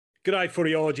G'day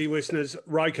Footyology listeners,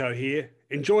 Roko here.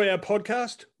 Enjoy our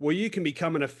podcast? Well, you can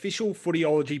become an official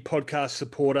Footyology podcast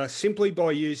supporter simply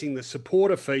by using the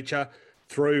supporter feature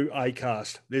through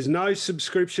Acast. There's no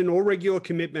subscription or regular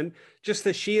commitment, just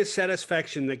the sheer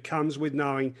satisfaction that comes with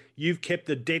knowing you've kept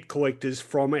the debt collectors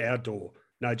from our door.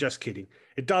 No, just kidding.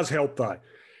 It does help though.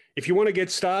 If you want to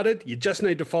get started, you just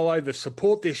need to follow the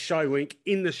support this show link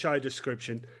in the show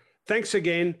description. Thanks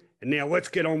again, and now let's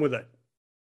get on with it.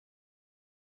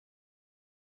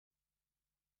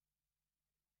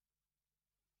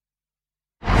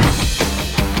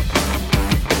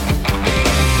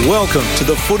 Welcome to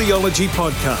the Footyology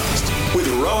Podcast with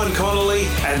Rowan Connolly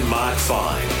and Mark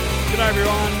Fine. G'day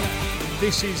everyone.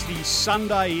 This is the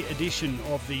Sunday edition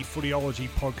of the Footyology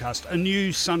Podcast, a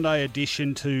new Sunday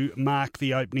edition to mark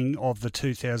the opening of the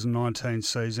 2019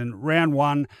 season. Round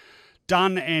one,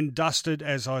 done and dusted,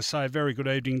 as I say. Very good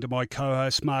evening to my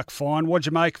co-host, Mark Fine. What'd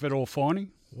you make of it all, Finey?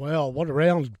 Well, what a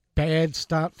round. Bad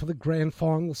start for the grand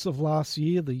finals of last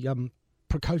year. The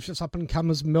precocious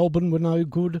up-and-comers Melbourne were no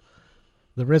good.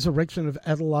 The resurrection of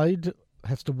Adelaide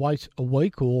has to wait a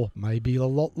week or maybe a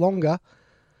lot longer.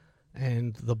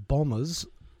 And the Bombers,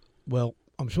 well,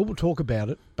 I'm sure we'll talk about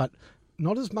it, but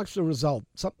not as much the result.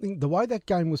 The way that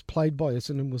game was played by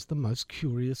Essendon was the most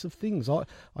curious of things. I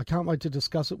can't wait to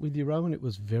discuss it with you, Rowan. It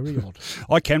was very odd.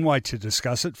 I can wait to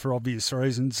discuss it for obvious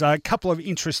reasons. A couple of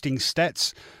interesting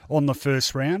stats on the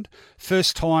first round.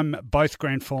 First time both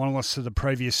grand finalists of the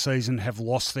previous season have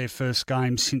lost their first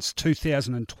game since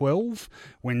 2012,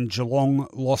 when Geelong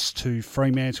lost to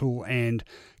Fremantle and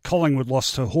Collingwood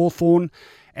lost to Hawthorn.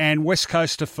 And West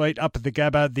Coast defeat up at the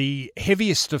Gabba, the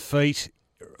heaviest defeat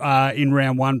in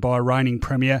round one by a reigning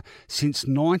premier since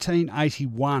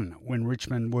 1981, when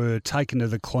Richmond were taken to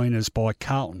the cleaners by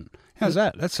Carlton. How's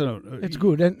that? It's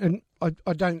good, and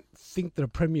I don't think that a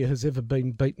premier has ever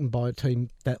been beaten by a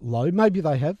team that low. Maybe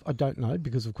they have, I don't know,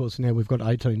 because of course now we've got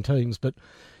 18 teams, but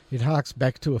it harks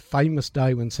back to a famous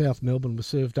day when South Melbourne was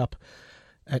served up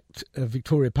at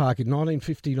Victoria Park in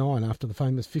 1959 after the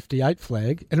famous 58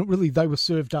 flag, and they were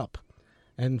served up.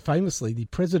 And famously, the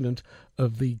president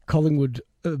of the Collingwood,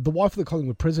 the wife of the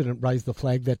Collingwood president raised the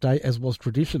flag that day, as was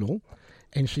traditional,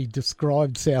 and she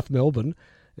described South Melbourne.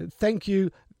 Thank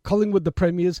you, Collingwood the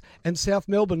premiers, and South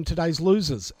Melbourne today's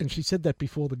losers. And she said that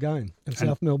before the game. And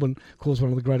South Melbourne caused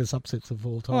one of the greatest upsets of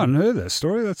all time. I hadn't heard that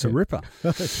story. That's a ripper.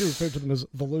 She referred to them as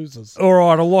the losers. All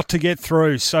right, a lot to get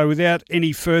through. So without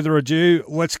any further ado,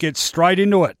 let's get straight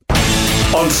into it.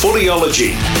 On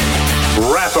Footyology,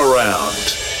 wrap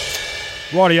around.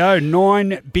 Rightio,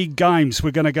 9 big games.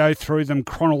 We're going to go through them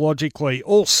chronologically.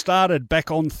 All started back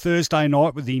on Thursday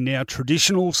night with the now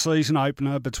traditional season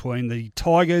opener between the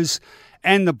Tigers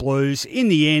and the Blues. In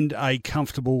the end, a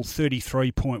comfortable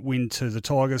 33-point win to the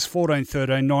Tigers,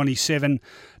 14-13-97,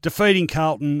 defeating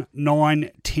Carlton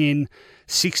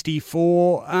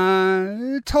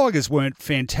 9-10-64. Tigers weren't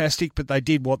fantastic, but they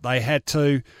did what they had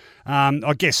to.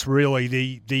 I guess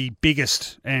really the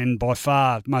biggest and by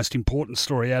far most important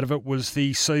story out of it was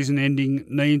the season-ending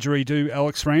knee injury to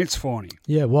Alex Rance, Finey.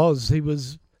 Yeah, it was. He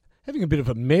was having a bit of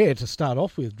a mare to start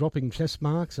off with, dropping chest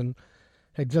marks, and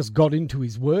had just got into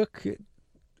his work.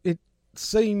 It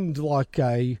seemed like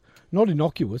not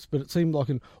innocuous, but it seemed like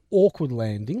an awkward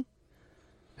landing.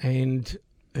 And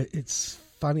it's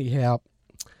funny how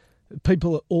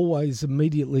people always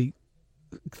immediately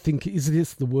think, is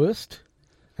this the worst?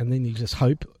 And then you just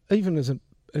hope, even as an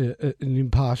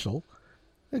impartial,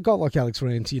 a guy like Alex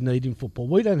Rance, you need in football.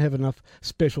 We don't have enough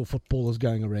special footballers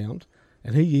going around,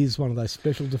 and he is one of those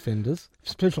special defenders,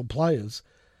 special players.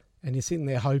 And you're sitting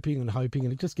there hoping,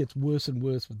 and it just gets worse and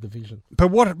worse with the vision. But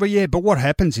what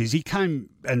happens is he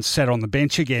came and sat on the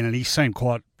bench again, and he seemed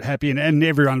quite happy, and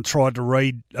everyone tried to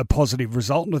read a positive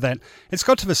result into that. It's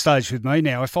got to the stage with me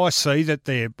now. If I see that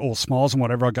they're all smiles and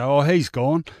whatever, I go, "Oh, he's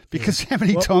gone." Because how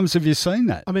many times have you seen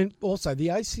that? I mean, also the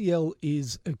ACL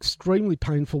is extremely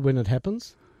painful when it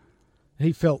happens.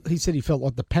 He said he felt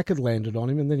like the pack had landed on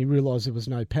him, and then he realised there was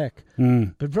no pack.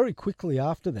 But very quickly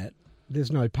after that,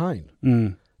 there's no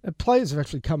pain. Players have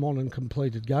actually come on and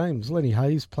completed games. Lenny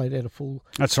Hayes played out a full.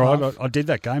 That's right. I did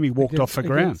that game. He walked off the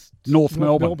ground. North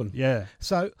Melbourne. Yeah.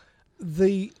 So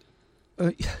I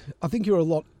think you're a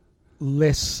lot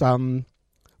less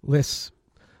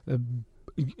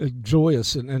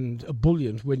joyous and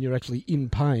ebullient when you're actually in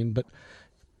pain. But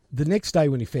the next day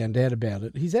when he found out about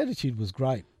it, his attitude was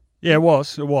great. Yeah, it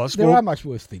was. There are much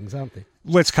worse things, aren't there?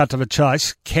 Let's cut to the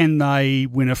chase. Can they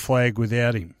win a flag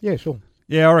without him? Yeah, sure.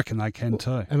 Yeah, I reckon they can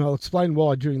too. And I'll explain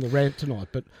why during the rant tonight.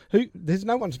 But there's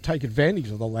no one to take advantage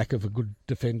of the lack of a good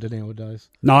defender nowadays.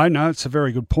 No, it's a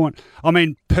very good point. I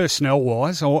mean,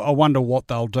 personnel-wise, I wonder what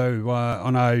they'll do. I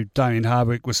know Damien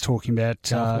Hardwick was talking about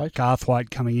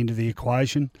Garthwaite coming into the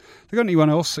equation. They got anyone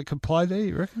else that could play there,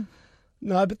 you reckon?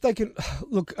 No, but they can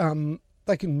look.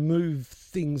 They can move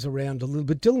things around a little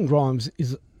bit. Dylan Grimes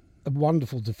is a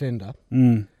wonderful defender,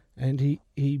 and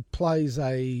he plays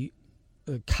a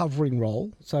covering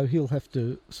role, so he'll have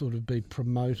to sort of be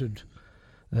promoted.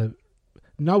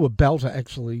 Noah Belter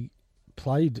actually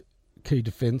played key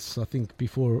defence, I think,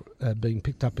 before being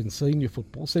picked up in senior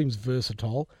football. Seems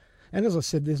versatile, and as I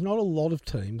said, there's not a lot of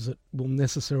teams that will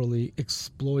necessarily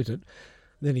exploit it.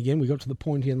 Then again, we got to the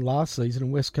point in last season,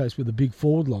 and West Coast with a big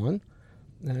forward line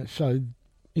showed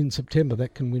in September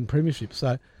that can win premiership.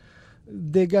 So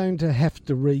they're going to have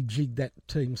to rejig that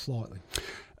team slightly.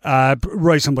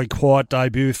 Reasonably quiet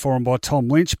debut for him by Tom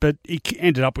Lynch, but he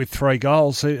ended up with 3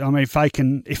 goals. I mean, if they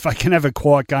can have a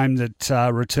quiet game that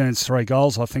returns 3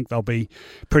 goals, I think they'll be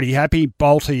pretty happy.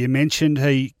 Bolter, you mentioned,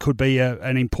 he could be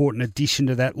an important addition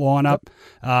to that lineup.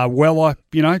 Weller,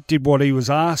 did what he was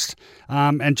asked,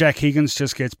 and Jack Higgins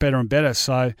just gets better and better.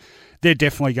 So they're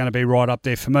definitely going to be right up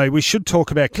there for me. We should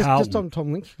talk about Carlton. Just on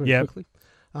Tom Lynch very quickly.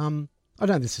 I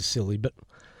know this is silly, but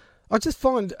I just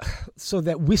find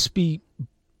that wispy,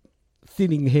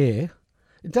 thinning hair,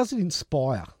 it doesn't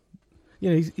inspire.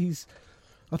 He's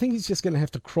I think he's just going to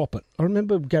have to crop it. I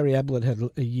remember Gary Ablett had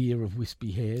a year of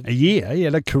wispy hair. A year? He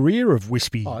had a career of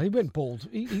wispy. Oh, he went bald.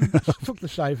 He took the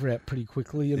shaver out pretty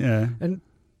quickly. And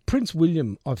Prince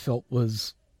William, I felt,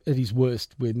 was at his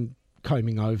worst when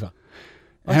combing over.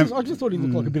 I just thought he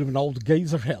looked like a bit of an old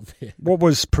geezer out there. What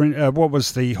was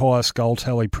the highest goal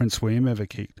tally Prince William ever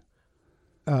kicked?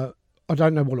 I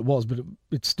don't know what it was, but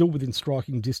it's still within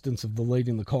striking distance of the lead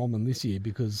in the Coleman this year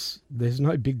because there's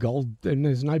no big goal and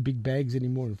there's no big bags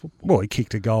anymore in football. Well, he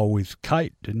kicked a goal with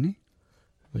Kate, didn't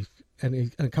he?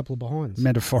 And a couple of behinds.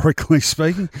 Metaphorically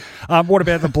speaking. What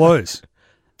about the Blues?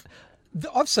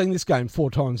 I've seen this game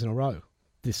 4 times in a row,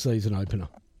 this season opener.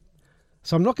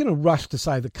 So I'm not going to rush to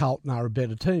say that Carlton are a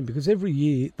better team because every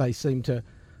year they seem to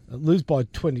lose by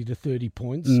 20 to 30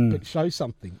 points, but show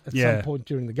something at some point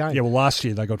during the game. Yeah, well, last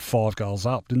year they got 5 goals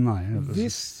up, didn't they?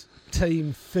 This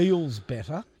team feels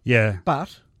better. Yeah.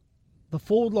 But the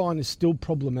forward line is still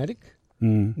problematic.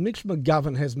 Mitch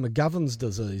McGovern has McGovern's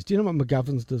disease. Do you know what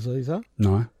McGovern's disease are?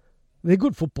 No. They're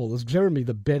good footballers. Jeremy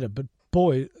the better, but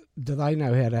boy, do they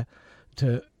know how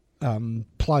to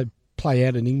play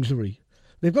out an injury.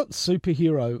 They've got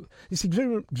superhero. You see,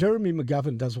 Jeremy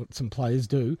McGovern does what some players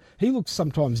do. He looks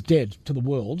sometimes dead to the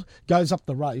world, goes up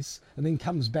the race, and then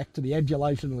comes back to the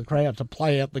adulation of the crowd to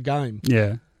play out the game.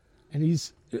 Yeah.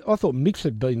 And I thought Mitch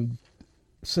had been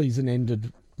season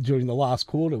ended during the last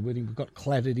quarter when he got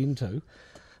clattered into.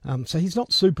 So he's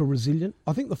not super resilient.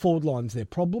 I think the forward line's their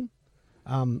problem.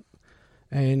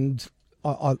 And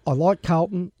I like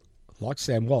Carlton, I like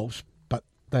Sam Walsh,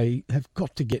 they have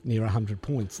got to get near 100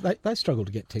 points. They struggle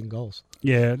to get 10 goals.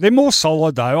 Yeah, they're more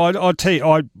solid, though. I tell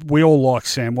you, we all like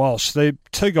Sam Walsh. The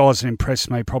 2 guys that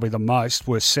impressed me probably the most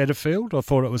were Setterfield. I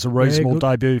thought it was a reasonable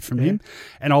debut from him.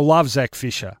 And I love Zach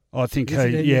Fisher. I think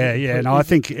I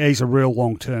think he's a real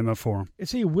long-termer for him.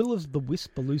 Is he a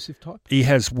will-o'-the-wisp, elusive type? He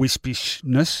has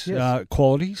wispishness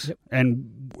qualities.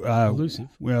 And elusive.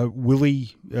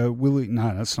 Willie,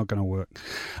 no, that's not going to work.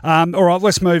 All right,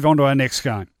 let's move on to our next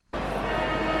game.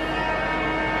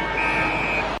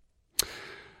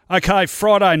 Okay,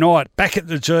 Friday night, back at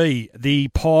the G, the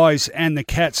Pies and the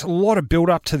Cats. A lot of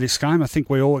build-up to this game. I think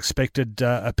we all expected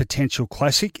a potential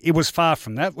classic. It was far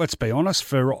from that, let's be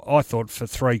honest. I thought for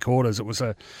 3 quarters it was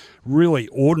a really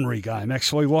ordinary game,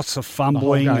 actually. Lots of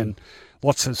fumbling and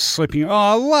lots of slipping.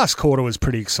 Last quarter was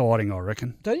pretty exciting, I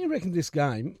reckon. Don't you reckon this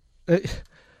game... I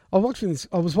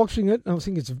was watching it, and I was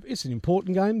thinking it's an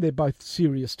important game. They're both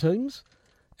serious teams.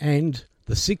 And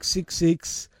the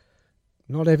 6-6-6...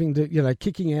 not having to,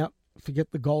 kicking out,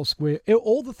 forget the goal square.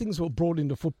 All the things that were brought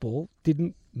into football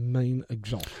didn't mean a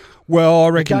jot. Well, I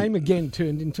reckon... The game again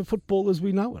turned into football as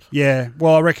we know it. Yeah,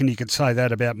 well, I reckon you could say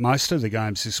that about most of the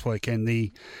games this weekend.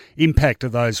 The impact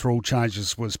of those rule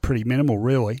changes was pretty minimal,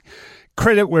 really.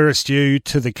 Credit where it's due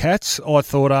to the Cats. I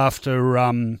thought after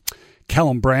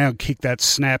Callum Brown kicked that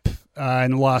snap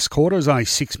in the last quarter, there's only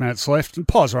 6 minutes left, and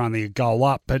Pies were only a goal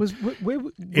up, but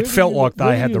it felt like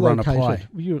they had the run of play.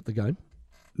 Were you at the game?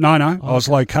 No, I was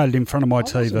located in front of my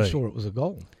TV. I wasn't sure it was a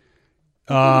goal.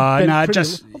 I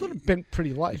thought it bent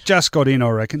pretty late. Just got in, I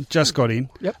reckon. Just got in.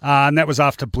 Yep. And that was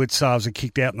after Blitzars had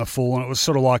kicked out in the full, and it was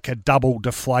sort of like a double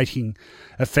deflating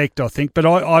effect, I think. But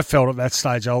I felt at that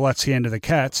stage, that's the end of the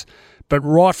Cats. But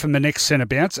right from the next centre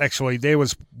bounce, actually, there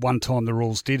was one time the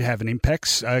rules did have an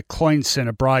impact. Clean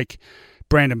centre break,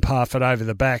 Brandon Parfitt over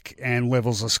the back and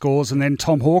levels the scores. And then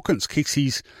Tom Hawkins kicks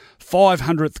his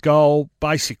 500th goal,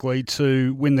 basically,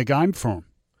 to win the game for him.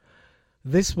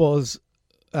 This was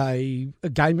a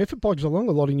game effort by Geelong.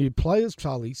 A lot of new players.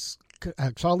 Charlie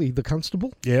the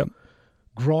Constable. Yeah.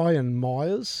 Brian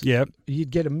Myers. Yeah.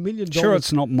 You'd get $1 million. Sure,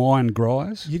 it's not Mine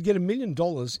Gryers. You'd get $1 million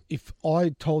if I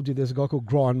told you there's a guy called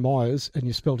Brian Myers and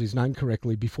you spelled his name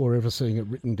correctly before ever seeing it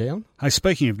written down. Hey,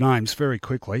 speaking of names, very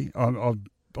quickly,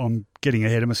 I'm getting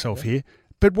ahead of myself here.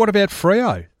 But what about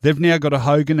Freo? They've now got a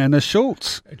Hogan and a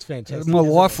Schultz. It's fantastic. My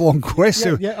lifelong quest.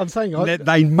 Yeah, I'm saying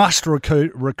they must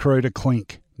recruit a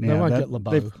clink. Now, they won't get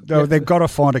LeBeau. They've got to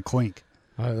find a clink.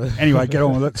 Anyway, get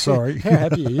on with it. Sorry. How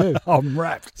happy are you? I'm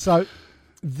wrapped. So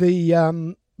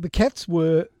the Cats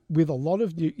were with a lot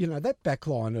of new, that back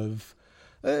line of,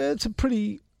 it's a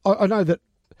pretty, I know that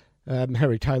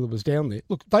Harry Taylor was down there.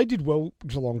 Look, they did well,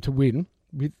 Geelong, to win.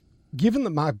 Given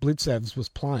that Mark Blitzavs was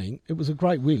playing, it was a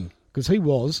great win because he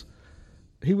was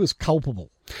culpable.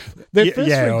 Their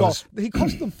first 3 goals, he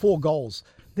cost them 4 goals.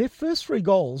 Their first 3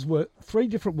 goals were 3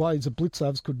 different ways that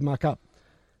Blitzavs could muck up.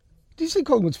 Did you see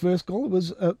Collingwood's first goal? It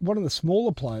was one of the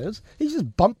smaller players. He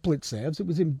just bumped Blitzavs. It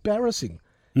was embarrassing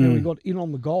how he got in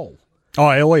on the goal. Oh,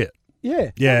 Elliott.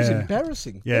 Yeah. It was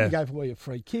embarrassing. Yeah. Then he gave away a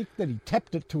free kick. Then he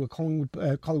tapped it to a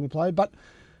Collingwood player. But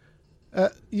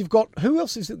you've got, who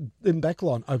else is in back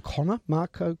line?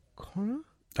 Mark O'Connor?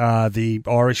 The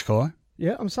Irish guy.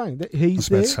 Yeah, I'm saying that he's I was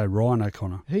about there. to say Ryan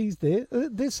O'Connor. He's there.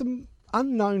 There's some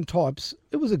unknown types.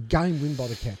 It was a game win by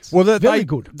the Cats. Well, very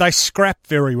good. They scrap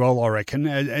very well, I reckon.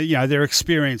 Their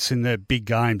experience in the big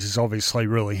games is obviously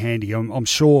really handy. I'm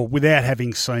sure, without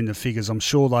having seen the figures, I'm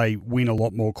sure they win a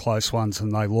lot more close ones than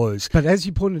they lose. But as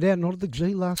you pointed out, not at the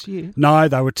G last year. No,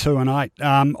 they were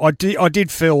 2-8. I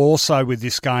did feel also with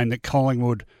this game that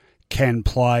Collingwood can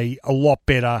play a lot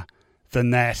better than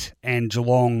that, and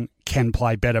Geelong can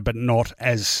play better, but not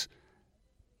as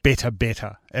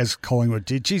better as Collingwood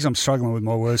did. Jeez, I'm struggling with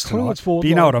my words tonight. But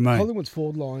you know what I mean. Collingwood's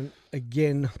forward line,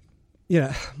 again,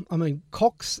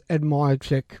 Cox and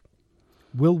Myercheck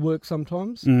will work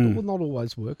sometimes, but will not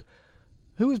always work.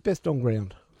 Who is best on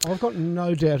ground? I've got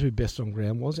no doubt who best on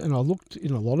ground was, and I looked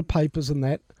in a lot of papers and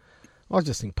that. I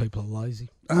just think people are lazy.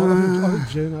 I think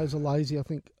journos are lazy. I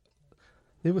think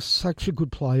there was such a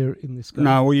good player in this game.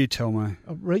 No, will you tell me?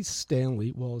 Reece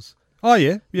Stanley was... Oh,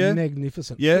 yeah.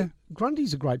 Magnificent. Yeah.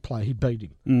 Grundy's a great player. He beat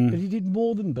him. But he did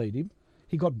more than beat him.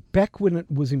 He got back when it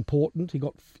was important. He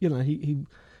got,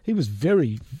 he was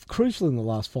very crucial in the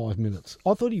last 5 minutes.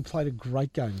 I thought he played a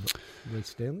great game, Reece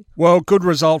Stanley. Well, good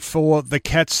result for the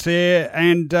Cats there.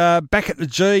 And back at the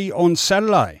G on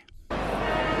Saturday.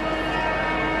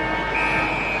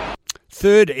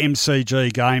 Third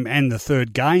MCG game and the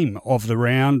third game of the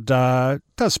round.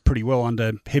 Does pretty well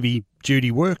under heavy duty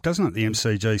work, doesn't it? The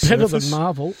MCG surface. Better than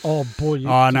Marvel. Oh boy!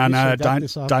 No!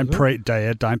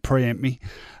 Don't preempt me.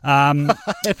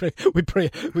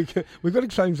 We've got to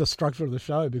change the structure of the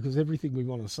show because everything we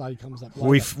want to say comes up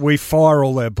later. We fire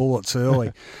all our bullets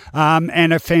early,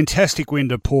 and a fantastic win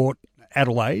to Port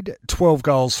Adelaide. 12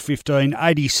 goals, 15,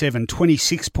 87,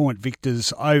 26-point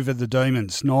victors over the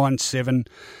Demons. 9-7.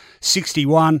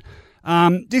 61.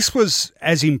 This was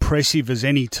as impressive as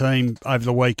any team over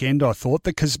the weekend, I thought,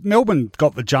 because Melbourne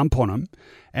got the jump on them,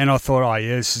 and I thought,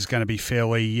 this is going to be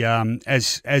fairly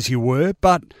as you were.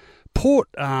 But Port,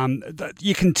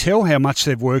 you can tell how much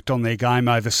they've worked on their game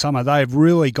over summer. They've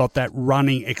really got that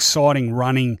exciting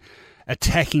running,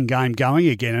 attacking game going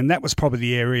again, and that was probably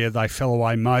the area they fell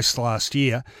away most last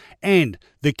year. And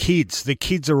the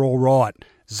kids are all right.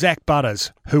 Zach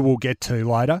Butters, who we'll get to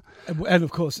later. And,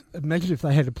 of course, imagine if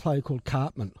they had a player called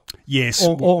Cartman. Yes.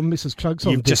 Or Mrs. Chugs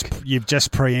on You've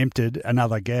just preempted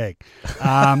another gag.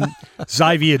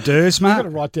 Xavier Dersma. You've got to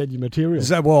write down your material.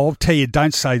 Well, I'll tell you,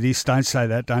 don't say this, don't say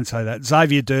that.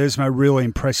 Xavier Dersma, really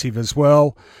impressive as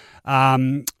well.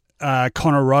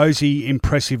 Connor Rosie,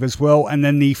 impressive as well. And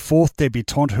then the fourth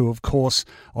debutant, who, of course,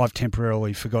 I've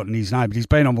temporarily forgotten his name, but he's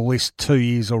been on the list 2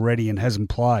 years already and hasn't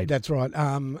played. That's right.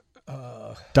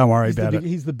 Don't worry about it.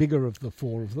 He's the bigger of the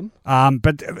four of them.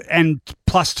 And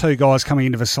plus 2 guys coming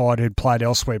into the side who'd played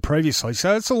elsewhere previously.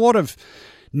 So it's a lot of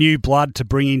new blood to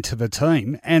bring into the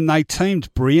team, and they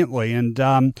teamed brilliantly. And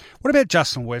what about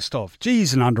Justin Westhoff? Gee,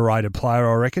 he's an underrated player,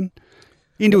 I reckon.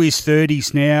 Into his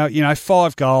 30s now,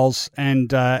 5 goals,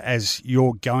 and as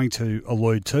you're going to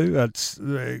allude to, it's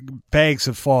bags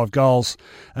of 5 goals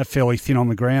are fairly thin on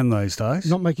the ground these days.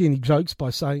 Not making any jokes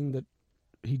by saying that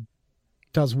he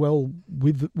does well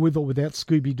with or without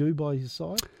Scooby-Doo by his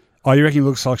side. Oh, you reckon he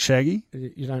looks like Shaggy?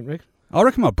 You don't reckon? I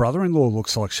reckon my brother-in-law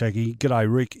looks like Shaggy. G'day,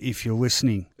 Rick, if you're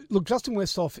listening. Look, Justin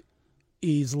Westhoff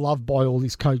is loved by all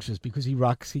his coaches because he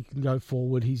rucks, he can go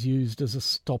forward. He's used as a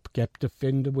stopgap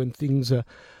defender when things are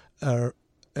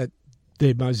at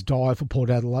their most dire for Port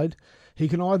Adelaide. He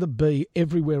can either be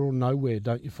everywhere or nowhere,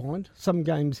 don't you find? Some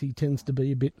games he tends to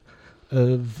be a bit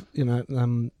of,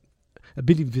 a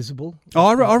bit invisible.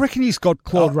 I reckon he's got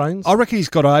Claude Rains. I reckon he's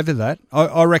got over that.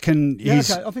 I reckon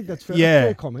he's. Okay, I think that's fair. Yeah,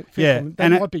 fair comment. Fair comment.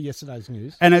 That might be yesterday's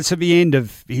news. And it's at the end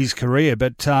of his career,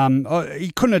 but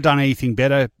he couldn't have done anything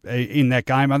better in that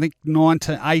game. I think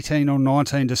 18 or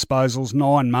 19 disposals,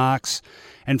 9 marks,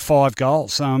 and 5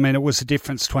 goals. So, I mean, it was the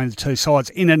difference between the two sides.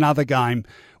 In another game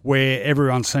where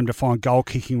everyone seemed to find goal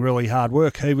kicking really hard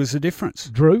work, he was the difference.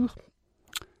 Drew?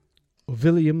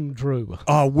 William Drew.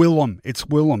 Oh, Willem. It's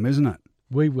Willem, isn't it?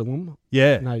 Willem.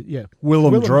 Yeah. No, yeah.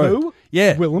 Willem Drew. Who?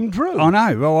 Yeah. Willem Drew. I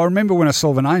know. Well, I remember when I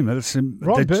saw the name.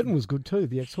 Ryan Burton was good too,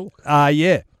 the ex-Hawk.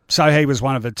 Yeah. So he was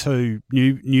one of the two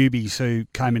newbies who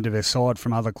came into their side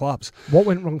from other clubs. What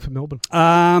went wrong for Melbourne?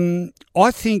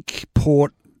 I think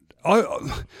Port... I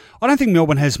don't think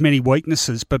Melbourne has many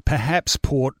weaknesses, but perhaps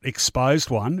Port exposed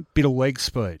one, bit of leg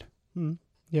speed.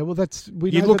 Yeah, well,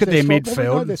 You look at their midfield.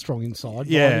 Well, we know they're strong inside.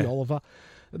 Yeah. Oliver.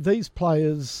 These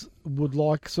players would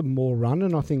like some more run,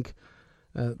 and I think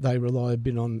they rely a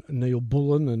bit on Neil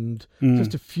Bullen and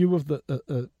just a few of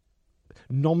the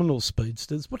nominal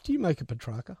speedsters. What do you make of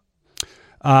Petrarca?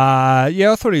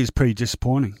 Yeah, I thought he was pretty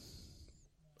disappointing.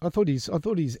 I thought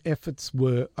his efforts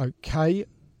were okay,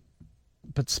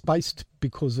 but spaced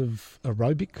because of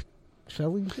aerobic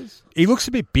challenges. He looks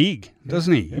a bit big,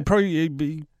 doesn't he? Yeah.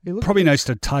 He probably needs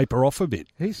to taper off a bit.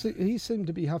 He seemed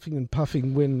to be huffing and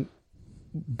puffing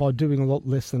by doing a lot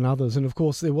less than others. And, of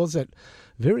course, there was that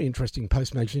very interesting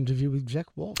post-match interview with Jack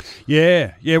Watts.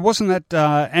 Yeah, wasn't that...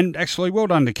 and actually, well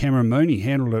done to Cameron Mooney.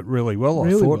 Handled it really well,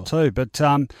 I thought, too. But,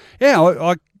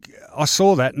 I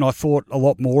saw that and I thought a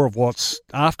lot more of Watts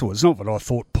afterwards. Not that I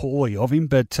thought poorly of him,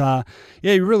 but,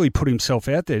 he really put himself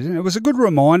out there. And it was a good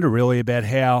reminder, really, about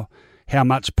how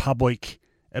much public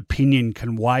opinion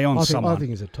can weigh on someone. I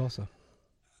think he's a tosser.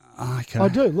 Okay. I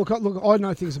do. Look, I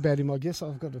know things about him. I guess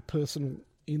I've got a personal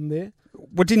in there.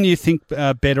 Well, didn't you think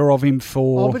better of him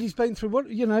for... Oh, but he's been through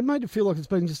it made it feel like it's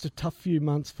been just a tough few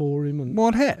months for him. And well,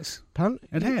 it has. Pardon?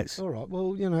 It has. All right.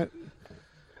 Well, you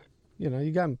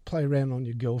go and play around on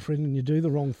your girlfriend and you do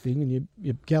the wrong thing and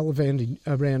you gallivant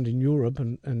around in Europe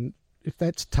and if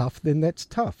that's tough, then that's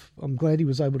tough. I'm glad he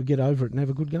was able to get over it and have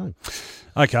a good game.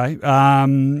 Okay.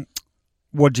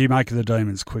 What do you make of the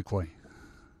Demons quickly?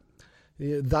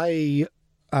 Yeah, they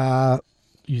are,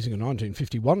 using a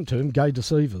 1951 term, gay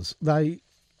deceivers. They've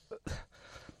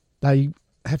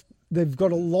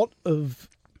got a lot of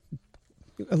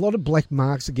black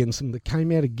marks against them that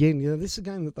came out again. This is a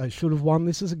game that they should have won.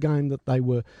 This is a game that they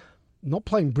were not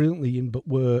playing brilliantly in, but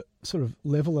were sort of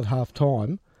level at half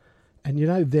time. And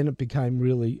then it became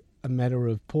really a matter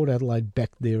of Port Adelaide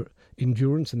backed their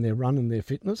endurance and their run and their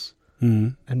fitness,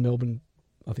 and Melbourne,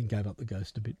 I think, gave up the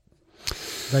ghost a bit.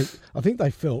 I think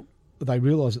they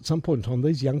realised at some point in time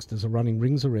these youngsters are running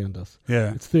rings around us.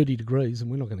 Yeah. It's 30 degrees and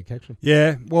we're not going to catch them.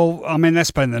 Yeah, well, I mean,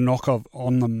 that's been the knock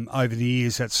on them over the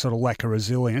years, that sort of lack of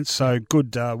resilience. So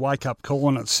good wake-up call,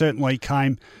 and it certainly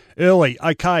came early.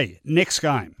 Okay, next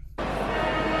game.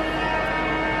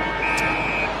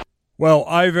 Well,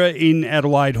 over in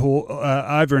Adelaide,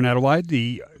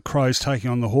 the Crows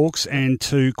taking on the Hawks, and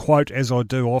to quote, as I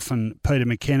do often, Peter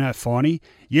McKenna, Finey,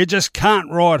 you just can't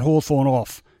write Hawthorn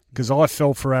off, because I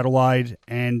fell for Adelaide,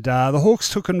 and the Hawks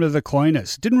took them to the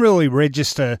cleaners. Didn't really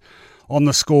register on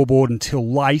the scoreboard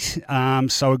until late,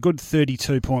 so a good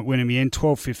 32-point win in the end,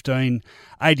 12-15,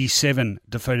 87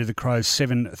 defeated the Crows,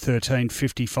 7-13,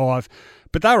 55.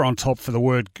 But they were on top from the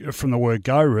word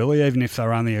go, really, even if they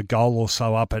were only a goal or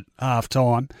so up at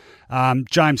half-time.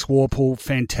 James Warple,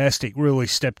 fantastic, really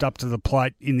stepped up to the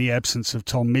plate in the absence of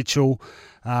Tom Mitchell.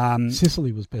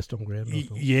 Sicily was best on ground.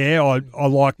 Yeah, I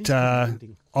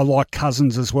liked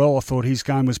Cousins as well. I thought his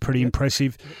game was pretty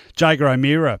impressive. Jager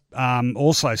O'Meara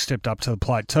also stepped up to the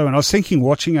plate too. And I was thinking,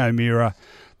 watching O'Meara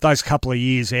those couple of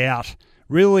years out,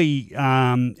 really,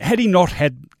 had he not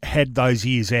had those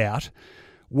years out,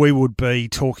 we would be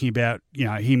talking about,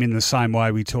 him in the same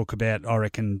way we talk about, I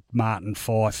reckon, Martin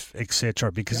Fife, etc.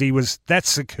 Because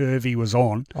that's the curve he was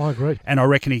on. I agree. And I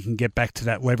reckon he can get back to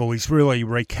that level. He's really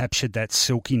recaptured that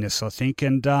silkiness, I think.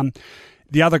 And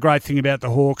the other great thing about the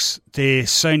Hawks, their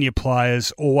senior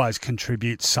players always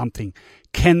contribute something.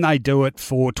 Can they do it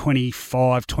for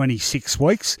 25, 26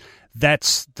 weeks?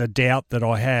 That's the doubt that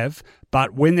I have.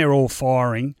 But when they're all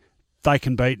firing, they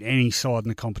can beat any side in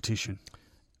the competition.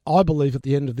 I believe at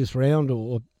the end of this round,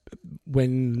 or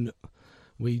when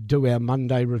we do our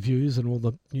Monday reviews and all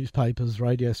the newspapers,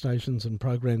 radio stations and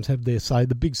programs have their say,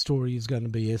 the big story is going to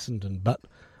be Essendon. But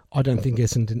I don't think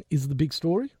Essendon is the big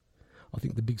story. I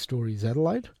think the big story is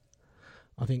Adelaide.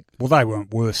 I think... Well, they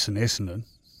weren't worse than Essendon.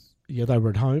 Yeah, they were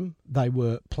at home. They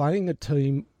were playing a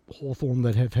team, Hawthorn,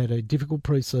 that have had a difficult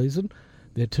pre-season.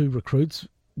 Their two recruits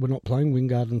were not playing,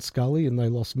 Wingard and Scully, and they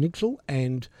lost Mitchell.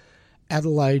 And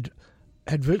Adelaide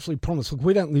had virtually promised, look,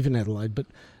 we don't live in Adelaide, but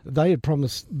they had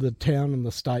promised the town and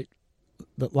the state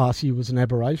that last year was an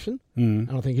aberration.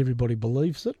 And I think everybody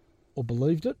believes it, or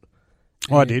believed it.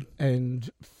 I did. And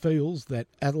feels that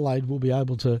Adelaide will be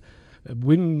able to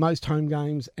win most home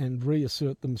games and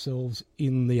reassert themselves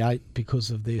in the 8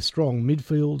 because of their strong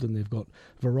midfield, and they've got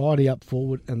variety up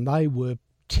forward, and they were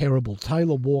terrible.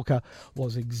 Taylor Walker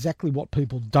was exactly what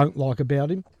people don't like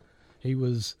about him. He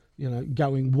was,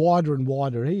 going wider and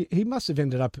wider. He must have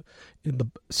ended up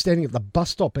standing at the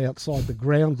bus stop outside the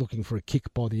ground looking for a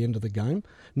kick by the end of the game,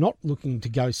 not looking to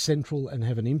go central and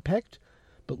have an impact,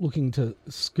 but looking to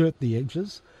skirt the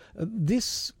edges.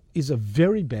 This is a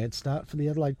very bad start for the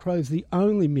Adelaide Crows. The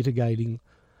only mitigating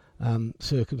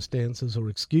circumstances or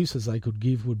excuses they could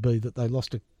give would be that they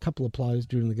lost a couple of players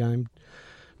during the game.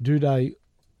 Duday,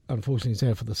 unfortunately, is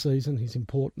out for the season. He's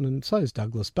important, and so is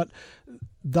Douglas. But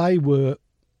they were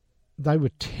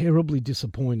terribly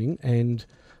disappointing, and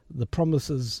the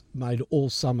promises made all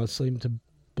summer seem to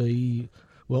be,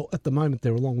 well, at the moment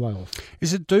they're a long way off.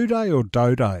 Is it Duday or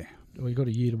Doday? We've got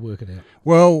a year to work it out.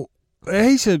 Well,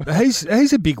 he's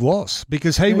a big loss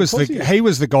because he was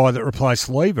the guy that replaced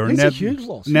Lever. He's and now, a huge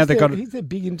loss. Now He's their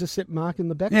big intercept mark in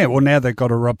the back. Yeah, well, now they've got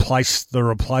to replace the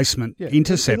replacement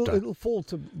interceptor. It'll fall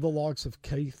to the likes of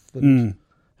Keith. And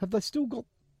have they still got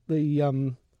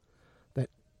the that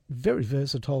very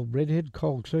versatile redhead,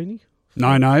 Kyle Cheney?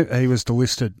 No, he was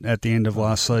delisted at the end of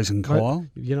last season, Kyle.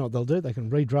 You know what they'll do? They can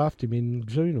redraft him in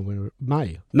June or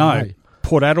May. No.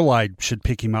 Port Adelaide should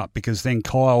pick him up because then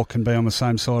Kyle can be on the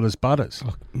same side as Butters.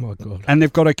 Oh, my God. And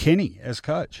they've got a Kenny as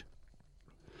coach.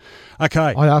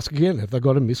 Okay. I ask again, have they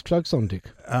got a missed jokes on, Dick?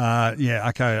 Yeah,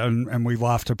 okay, and we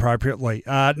laughed appropriately.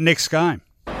 Next game.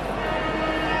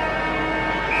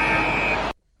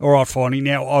 All right, Finey.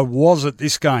 Now, I was at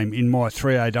this game in my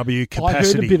 3AW capacity. I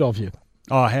heard a bit of you.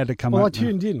 Oh, how'd it come up? I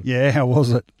tuned in. Yeah, how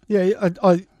was it? Yeah,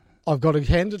 I've got to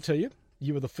hand it to you.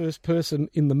 You were the first person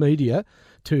in the media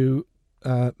to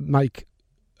make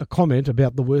a comment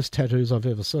about the worst tattoos I've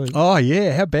ever seen. Oh,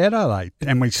 yeah. How bad are they?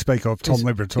 And we speak of Tom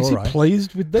Liberatore. Is he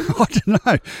pleased with them? I don't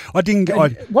know. I didn't go.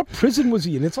 What prison was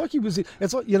he in? It's like he was in,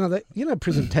 it's like,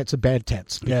 prison tats are bad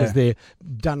tats because they're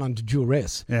done under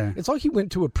duress. Yeah. It's like he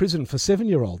went to a prison for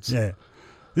 7-year-olds. Yeah.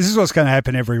 This is what's going to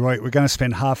happen every week. We're going to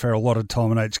spend half our allotted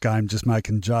time in each game just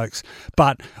making jokes.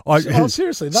 But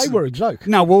seriously, they were a joke.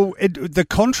 No, well, the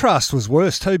contrast was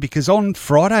worse too because on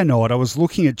Friday night I was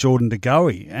looking at Jordan De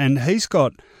Goey and he's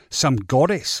got some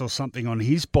goddess or something on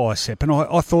his bicep, and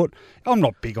I thought, I'm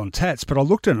not big on tats, but I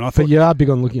looked at it and I thought... But you are big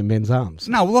on looking at men's arms.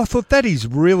 No, well, I thought that is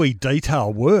really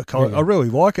detailed work. I really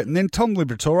like it. And then Tom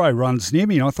Liberatore runs near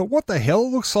me and I thought, what the hell?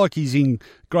 It looks like he's in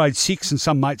grade 6 and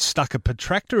some mate stuck a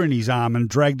protractor in his arm and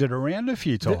dragged it around a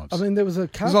few times. There was a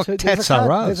cartoon.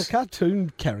 Like there's a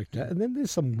cartoon character, and then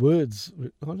there's some words.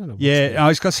 I don't know. Yeah,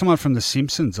 he's got someone from The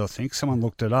Simpsons, I think. Someone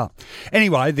looked it up.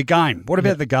 Anyway, the game. What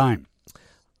about the game?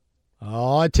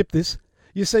 Oh, I tipped this.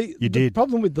 You see, the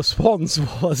problem with the Swans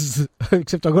was,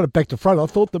 except I got it back to front, I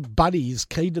thought the Buddy is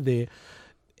key to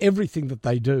everything that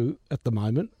they do at the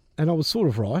moment, and I was sort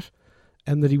of right,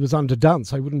 and that he was underdone,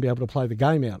 so he wouldn't be able to play the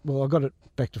game out. Well, I got it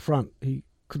back to front. He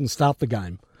couldn't start the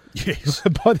game. Yes.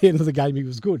 By the end of the game, he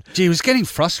was good. Gee, he was getting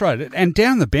frustrated, and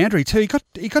down the boundary too.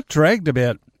 He got dragged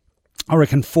about, I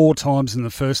reckon, 4 times in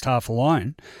the first half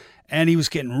alone, and he was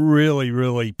getting really,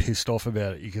 really pissed off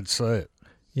about it. You could see it.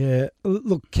 Yeah,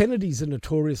 look, Kennedy's a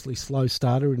notoriously slow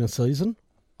starter in a season.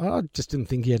 I just didn't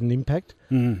think he had an impact.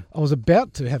 I was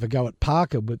about to have a go at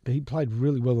Parker, but he played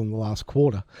really well in the last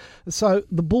quarter. So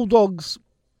the Bulldogs,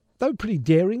 they were pretty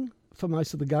daring for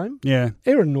most of the game. Yeah.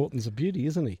 Aaron Norton's a beauty,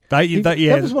 isn't he? Yeah.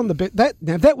 That was one of the best.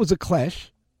 That was a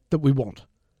clash that we want.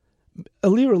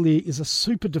 Alir is a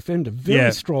super defender,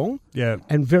 very strong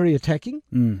and very attacking.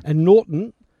 And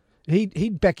Norton,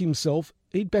 he'd back himself.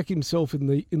 He'd back himself in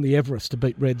the Everest to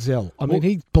beat Red Zell.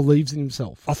 He believes in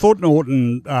himself. I thought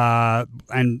Norton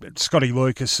and Scotty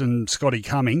Lucas and Scotty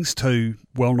Cummings, 2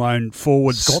 well-known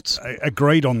forwards, Scots,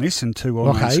 agreed on this, and 2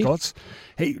 well-known Scots.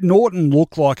 Norton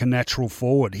looked like a natural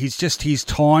forward. He's just his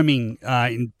timing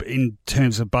in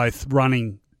terms of both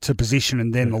running to position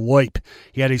and then the leap.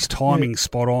 He had his timing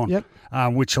spot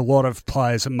on, which a lot of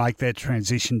players that make that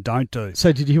transition don't do.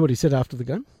 So did you hear what he said after the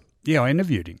game? Yeah, I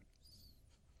interviewed him.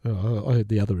 Oh, I heard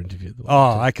the other interview.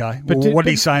 Oh, okay. Well, what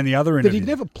did he say in the other interview? That he'd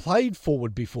never played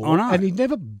forward before. Oh, no. And he'd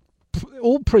never,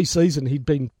 all pre-season, he'd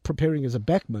been preparing as a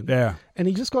backman. Yeah. And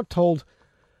he just got told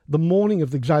the morning of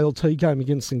the JLT game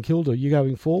against St Kilda, you're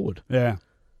going forward. Yeah.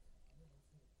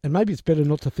 And maybe it's better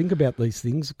not to think about these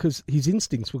things because his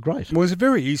instincts were great. Well,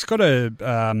 he's got a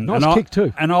nice kick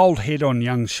too. An old head on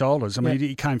young shoulders. I mean,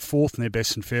 he came fourth in their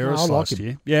best and fairest last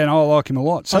year. Yeah, and I like him a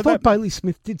lot. So I thought Bailey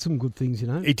Smith did some good things,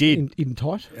 He did. In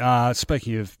tight.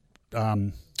 Speaking of,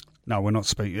 no, we're not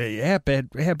speaking. How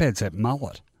bad's that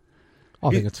mullet? I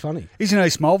think it's funny. He's an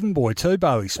East Malvern boy too,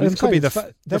 Bailey Smith. Could be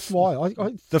that's why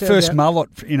I the first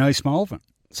mullet in East Malvern.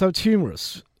 So it's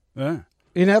humorous. Yeah.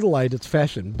 In Adelaide, it's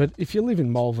fashion, but if you live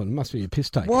in Malvern, it must be a piss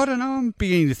take. Well, I don't know. I'm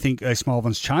beginning to think East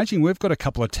Malvern's changing. We've got a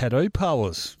couple of tattoo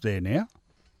parlours there now.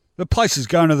 The place is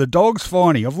going to the dogs,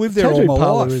 Finey. I've lived there all my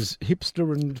parlour life. Is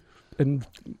hipster and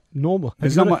normal.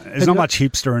 There's not much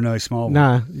hipster in East Malvern.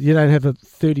 No, you don't have a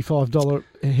 $35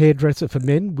 hairdresser for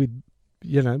men with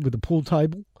a pool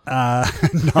table.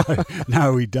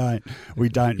 No, we don't. We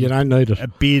don't. You don't need it. A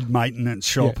beard maintenance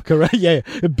shop. Yeah, correct. Yeah,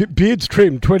 beards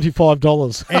trim,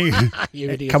 $25. You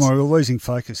idiots. Come on, we're losing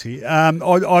focus here.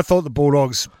 I thought the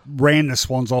Bulldogs ran the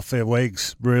Swans off their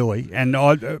legs, really, and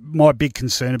my big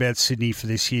concern about Sydney for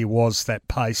this year was that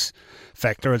pace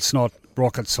factor. It's not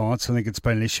rocket science. I think it's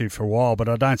been an issue for a while, but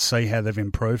I don't see how they've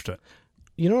improved it.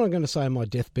 You know what I'm going to say on my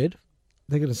deathbed?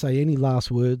 They're going to say any last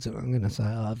words, and I'm going to say,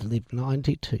 I've lived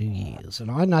 92 years,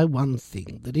 and I know one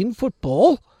thing, that in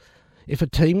football, if a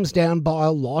team's down by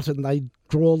a lot and they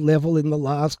draw level in the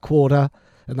last quarter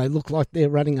and they look like they're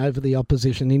running over the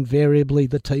opposition, invariably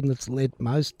the team that's led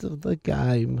most of the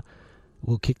game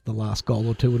will kick the last goal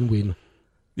or two and win.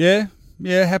 Yeah,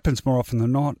 it happens more often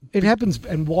than not. It happens,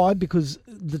 and why? Because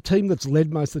the team that's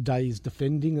led most of the day is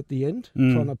defending at the end,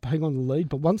 trying to hang on the lead.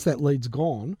 But once that lead's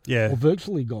gone, or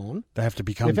virtually gone, they have to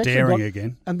become daring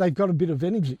again. And they've got a bit of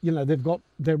energy.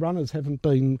 Their runners haven't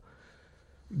been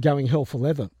going hell for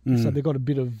leather, so they've got a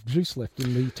bit of juice left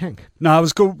in the tank. No, it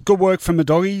was good work from the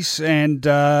doggies, and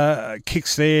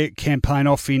kicks their campaign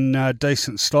off in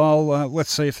decent style.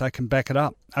 Let's see if they can back it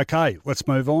up. Okay, let's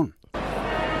move on.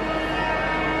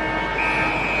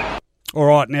 All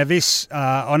right, now this,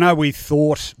 I know we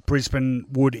thought Brisbane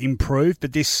would improve,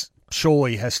 but this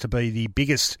surely has to be the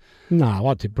biggest. No,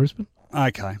 I did Brisbane.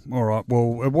 Okay, all right.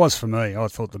 Well, it was for me. I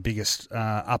thought the biggest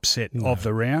upset of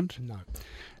the round. No.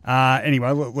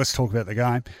 Anyway, let's talk about the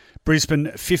game. Brisbane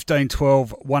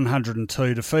 15-12,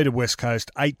 102, defeated West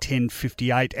Coast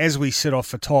 8-10-58. As we set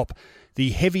off the top,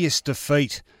 the heaviest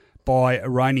defeat by a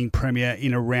reigning premier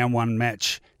in a round one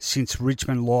match since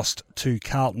Richmond lost to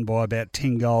Carlton by about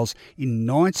 10 goals in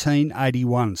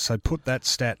 1981. So put that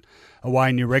stat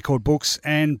away in your record books.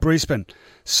 And Brisbane,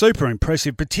 super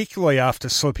impressive, particularly after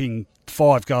slipping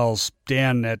 5 goals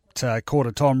down at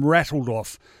quarter time, rattled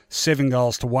off 7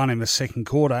 goals to 1 in the second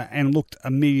quarter and looked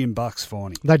 $1 million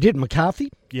finding. They did. McCarthy?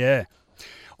 Yeah.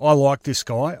 I like this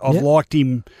guy. I've liked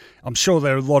him. I'm sure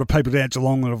there are a lot of people down at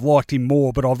Geelong that have liked him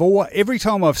more, but every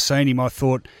time I've seen him, I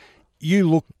thought, you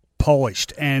look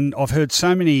polished. And I've heard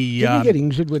so many... Didn't he get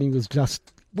injured when he was just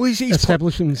he's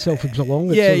establishing himself at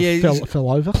Geelong?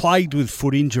 Fell over. Plagued with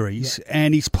foot injuries,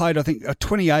 and he's played, I think,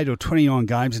 28 or 29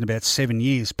 games in about 7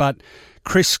 years. But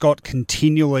Chris Scott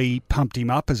continually pumped him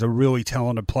up as a really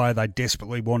talented player they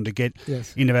desperately wanted to get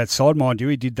into that side. Mind you,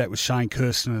 he did that with Shane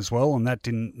Kirsten as well, and that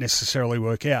didn't necessarily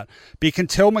work out. But you can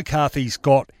tell McCarthy's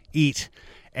got it,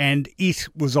 and it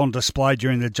was on display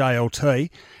during the JLT. And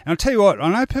I'll tell you what, I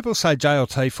know people say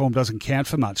JLT form doesn't count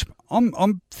for much.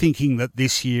 I'm thinking that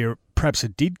this year perhaps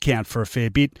it did count for a fair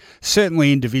bit,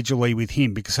 certainly individually with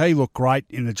him, because he looked great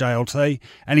in the JLT,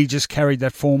 and he just carried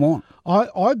that form on.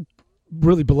 I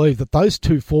really believe that those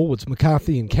two forwards,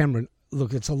 McCarthy and Cameron,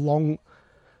 look, it's a long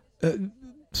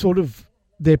sort of...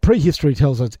 Their prehistory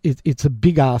tells us it's a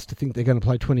big ask to think they're going to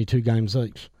play 22 games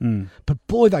each. But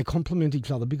boy, they complement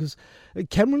each other because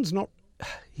Cameron's not...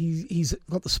 He's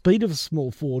got the speed of a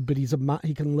small forward, but he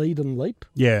can lead and leap.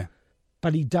 Yeah.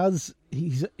 But he does...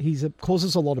 He's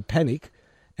causes a lot of panic,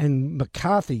 and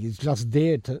McCarthy is just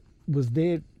was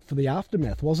there for the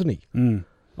aftermath, wasn't he?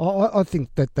 I think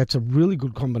that's a really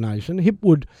good combination.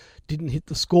 Hipwood didn't hit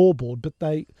the scoreboard, but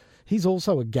he's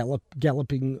also a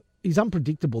galloping... He's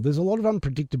unpredictable. There's a lot of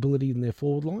unpredictability in their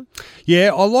forward line.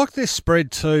 Yeah, I like their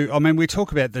spread too. I mean, we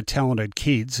talk about the talented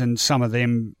kids, and some of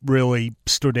them really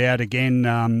stood out again.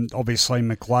 Obviously,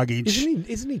 McLuggage.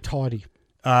 Isn't he tidy?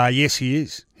 Yes, he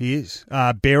is. He is.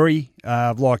 Berry,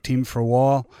 I've liked him for a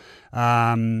while.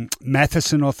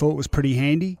 Matheson, I thought, was pretty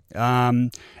handy.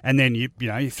 And then you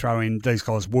throw in, these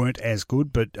guys weren't as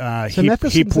good, but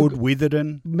Hipwood,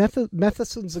 Witherden.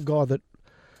 Matheson's a guy that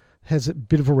has a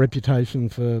bit of a reputation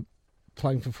for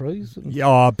playing for frees.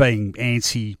 Being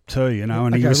antsy too,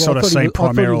 and he was sort of seen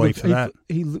primarily for that.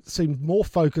 He seemed more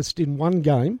focused in one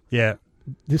game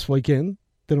this weekend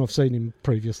than I've seen him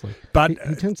previously. But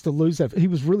he tends to lose that. He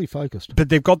was really focused. But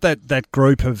they've got that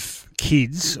group of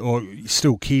kids, or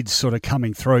still kids, sort of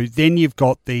coming through. Then you've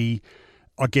got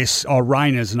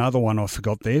Rayner's another one I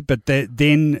forgot there. But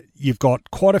then you've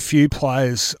got quite a few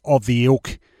players of the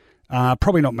ilk.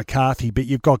 Probably not McCarthy, but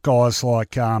you've got guys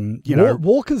like,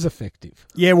 Walker's effective.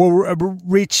 Yeah, well,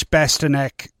 Rich,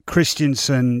 Bastanak,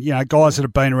 Christensen, guys that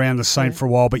have been around the scene for a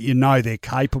while, but they're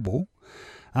capable.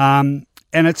 And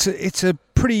it's a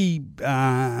pretty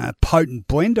potent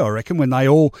blend, I reckon, when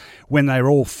they're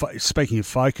all speaking of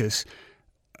focus.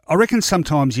 I reckon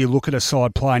sometimes you look at a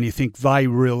side play and you think they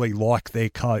really like their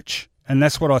coach. And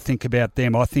that's what I think about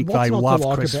them. I think they love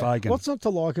Chris Fagan. What's not to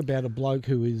like about a bloke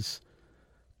who is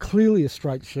clearly a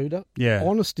straight shooter,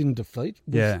 honest in defeat,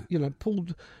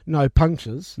 pulled no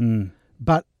punches,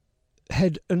 but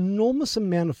had enormous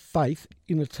amount of faith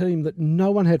in a team that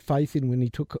no one had faith in when he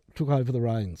took over the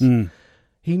reins.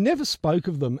 He never spoke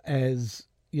of them as,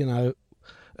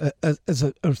 as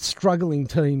a struggling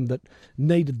team that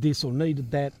needed this or needed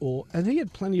that, and he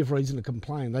had plenty of reason to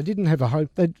complain. They didn't have a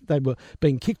hope. They were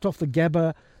being kicked off the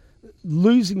Gabba,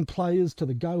 losing players to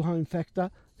the go-home factor.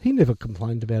 He never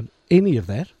complained about any of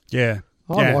that. Yeah.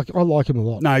 I like him a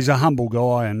lot. No, he's a humble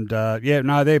guy, and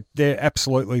they're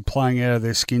absolutely playing out of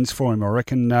their skins for him, I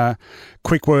reckon.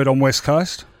 Quick word on West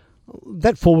Coast.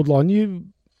 That forward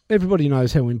line, everybody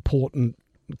knows how important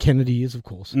Kennedy is, of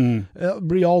course.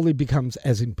 Rioli becomes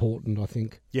as important, I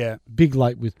think. Yeah. Big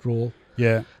late withdrawal.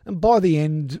 Yeah. And by the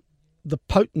end, the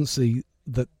potency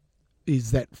that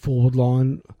is that forward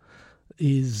line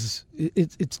it's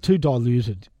too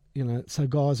diluted. So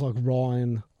guys like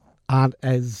Ryan aren't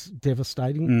as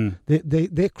devastating.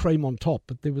 They're cream on top,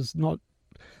 but there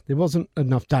wasn't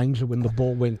enough danger when the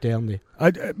ball went down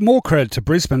there. More credit to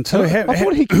Brisbane too. I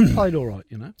thought Hickey played all right.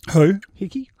 Who?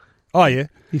 Hickey. Oh yeah,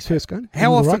 his first game.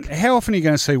 How often are you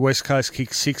going to see West Coast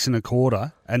kick 6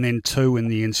 1/4 and then 2 in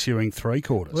the ensuing 3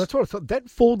 quarters? Well, that's what I thought. That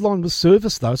forward line was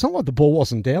service though. It's not like the ball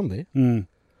wasn't down there.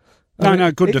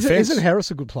 No, good defence. Isn't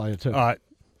Harris a good player too?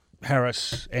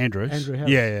 Harris, Andrews. Andrew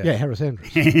Harris. Yeah, Harris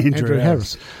Andrews. Andrew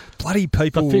Harris. Bloody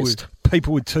people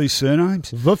with 2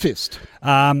 surnames. The Fist.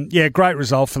 Great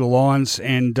result for the Lions,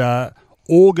 and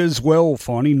augurs well,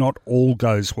 finally. Not all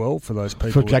goes well for those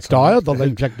people. For Jack Dyer, the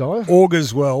league Jack Dyer.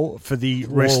 Augurs well for the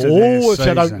rest of their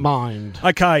season. I don't mind.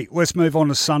 Okay, let's move on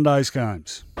to Sunday's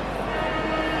games.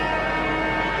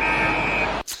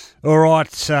 All right,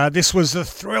 this was the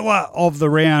thriller of the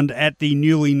round at the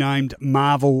newly named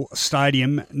Marvel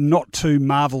Stadium. Not two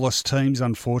marvellous teams,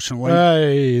 unfortunately.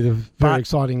 Hey, the very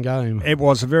exciting game. It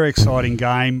was a very exciting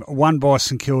game. Won by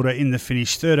St Kilda in the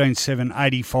finish,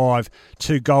 13-7-85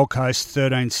 to Gold Coast,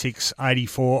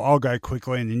 13-6-84. I'll go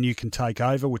quickly and then you can take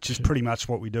over, which is pretty much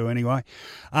what we do anyway.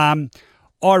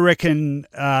 I reckon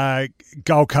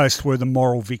Gold Coast were the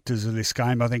moral victors of this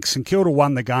game. I think St Kilda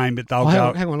won the game, but they'll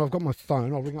go... Hang on, I've got my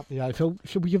phone. I'll ring up the AFL.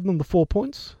 Should we give them the 4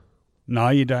 points? No,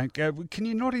 you don't. Can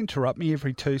you not interrupt me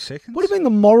every 2 seconds? What do you mean the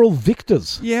moral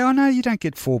victors? Yeah, I know you don't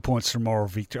get 4 points for moral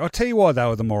victory. I'll tell you why they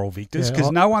were the moral victors,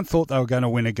 because no one thought they were going to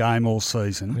win a game all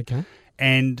season. Okay.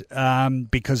 And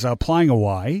because they were playing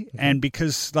away, and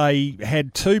because they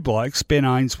had 2 blokes, Ben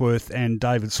Ainsworth and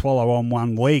David Swallow, on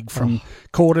one leg from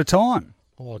quarter time.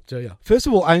 Oh, dear. First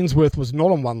of all, Ainsworth was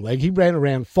not on one leg. He ran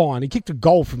around fine. He kicked a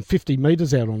goal from 50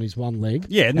 metres out on his one leg.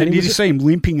 Yeah, and did you see him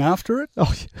limping after it?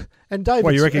 Oh, and David.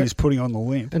 Well, you reckon he's putting on the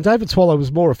limp? And David Swallow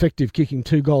was more effective kicking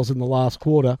 2 goals in the last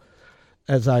quarter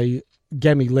as a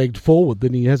gammy-legged forward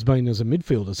than he has been as a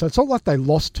midfielder. So it's not like they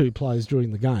lost 2 players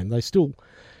during the game. They still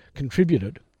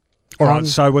contributed. All right,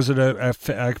 so was it a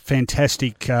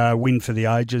fantastic win for the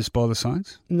ages by the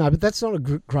Saints? No, but that's not a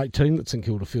great team that St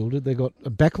Kilda fielded. They got a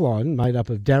backline made up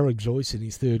of Darragh Joyce in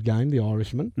his 3rd game, the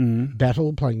Irishman,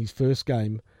 Battle playing his first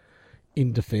game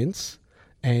in defence,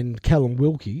 and Callum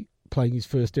Wilkie playing his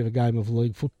first ever game of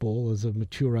league football as a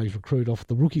mature age recruit off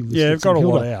the rookie list. Yeah, they've got a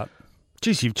lot out.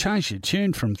 Geez, you've changed your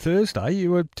tune from Thursday.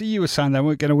 You were saying they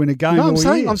weren't going to win a game. No,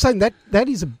 I'm saying that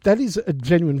is a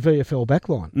genuine VFL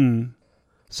backline.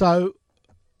 So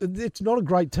it's not a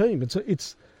great team.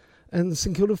 And the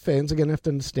St Kilda fans are going to have to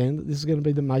understand that this is going to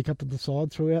be the makeup of the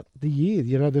side throughout the year.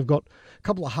 You know, they've got a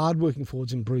couple of hard-working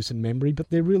forwards in Bruce and Membry, but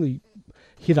they're really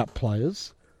hit-up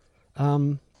players.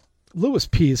 Lewis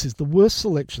Pearce is the worst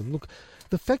selection. Look,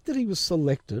 the fact that he was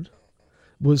selected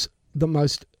was the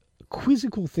most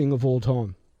quizzical thing of all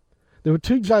time. There were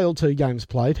 2 JLT games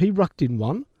played. He rucked in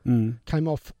one, came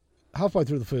off halfway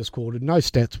through the first quarter, no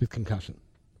stats with concussion.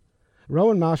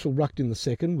 Rowan Marshall rucked in the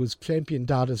second, was Champion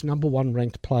Data's number 1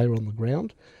 ranked player on the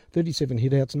ground. 37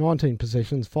 hitouts, 19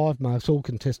 possessions, 5 marks, all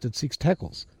contested, 6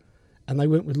 tackles. And they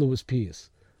went with Lewis Pearce.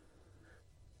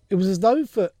 It was as though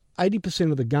for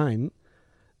 80% of the game,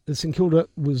 the St Kilda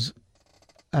was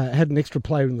had an extra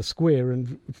player in the square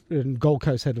and Gold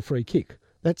Coast had a free kick.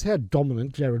 That's how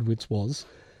dominant Jared Witts was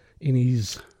in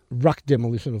his ruck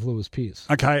demolition of Lewis Pearce.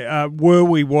 Okay, were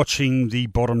we watching the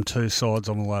bottom 2 sides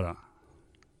on the ladder?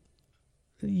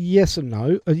 Yes and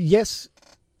no. Yes,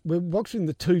 we're watching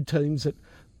the two teams that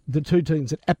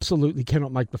absolutely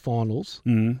cannot make the finals.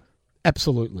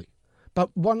 Absolutely. But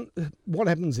what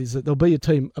happens is that there'll be a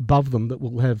team above them that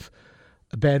will have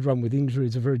a bad run with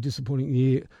injuries, a very disappointing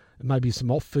year, maybe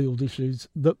some off-field issues.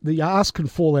 The arse can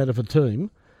fall out of a team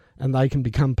and they can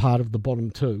become part of the bottom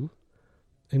 2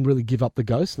 and really give up the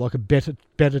ghost, like a better.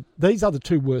 These are the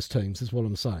 2 worst teams, is what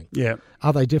I'm saying. Yeah.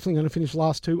 Are they definitely going to finish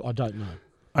last 2? I don't know.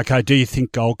 Okay, do you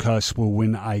think Gold Coast will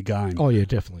win a game? Oh, yeah,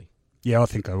 definitely. Yeah, I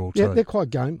think they will too. Yeah, they're quite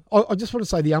game. I just want to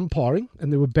say the umpiring,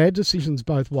 and there were bad decisions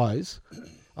both ways.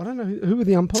 I don't know, who were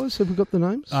the umpires? Have we got the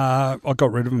names? I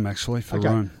got rid of them, actually, for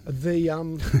Rome.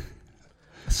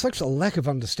 Such a lack of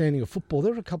understanding of football.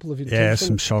 There were a couple of intentional... Yeah,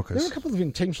 some shockers. There were a couple of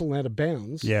intentional out of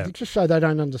bounds. Yeah. That just show they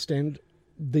don't understand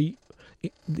the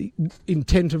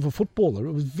intent of a footballer.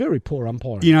 It was very poor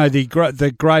umpiring. You know,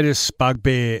 the greatest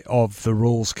bugbear of the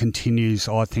rules continues,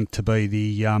 I think, to be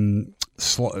the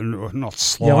not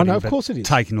sliding, yeah, I know, of course it is.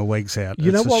 Taking the legs out.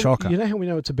 It's a shocker. You know how we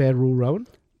know it's a bad rule, Rowan?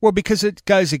 Well, because it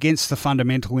goes against the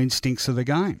fundamental instincts of the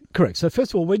game. Correct. So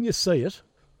first of all, when you see it,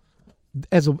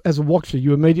 as a watcher,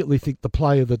 you immediately think the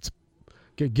player that's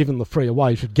given the free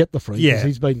away should get the free because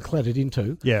he's been clattered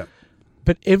into. Yeah.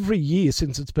 But every year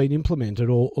since it's been implemented,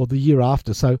 or the year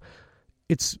after, so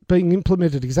it's being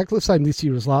implemented exactly the same this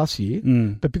year as last year,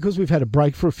 but because we've had a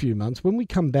break for a few months, when we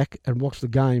come back and watch the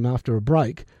game after a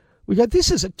break, we go, this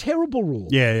is a terrible rule.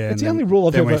 Yeah, yeah. It's the only rule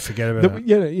I've ever... Then we forget about it.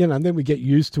 And then we get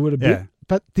used to it a bit.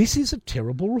 But this is a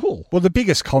terrible rule. Well, the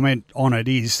biggest comment on it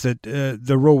is that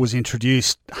the rule was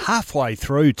introduced halfway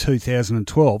through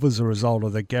 2012 as a result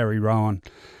of the Gary Rowan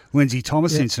Lindsay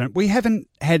Thomas incident. We haven't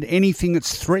had anything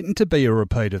that's threatened to be a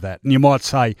repeat of that. And you might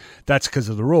say that's because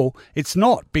of the rule. It's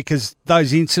not, because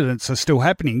those incidents are still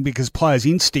happening because players'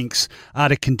 instincts are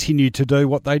to continue to do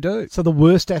what they do. So the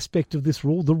worst aspect of this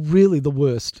rule, really the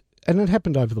worst, and it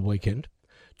happened over the weekend,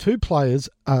 2 players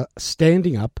are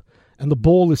standing up and the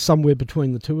ball is somewhere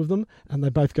between the 2 of them and they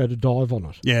both go to dive on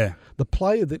it. Yeah. The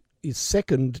player that is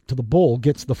second to the ball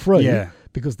gets the free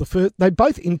because they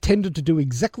both intended to do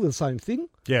exactly the same thing.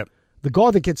 Yeah. The guy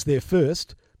that gets there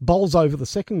first bowls over the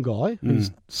second guy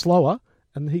who's slower,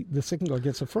 and the second guy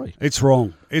gets a free. It's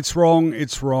wrong. It's wrong.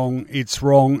 It's wrong. It's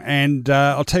wrong. And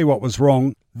I'll tell you what was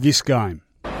wrong this game.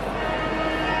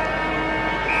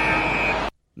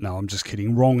 No, I'm just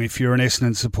kidding. Wrong if you're an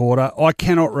Essendon supporter. I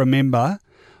cannot remember.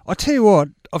 I tell you what,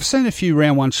 I've seen a few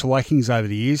round 1 shellackings over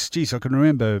the years. Geez, I can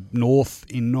remember North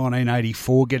in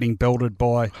 1984 getting belted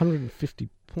by... 150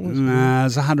 points. Nah, it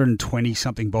was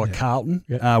 120-something by Carlton.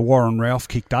 Yeah. Warren Ralph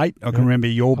kicked 8. I can remember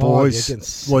your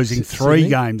boys losing 3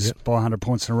 games by 100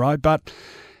 points in a row. But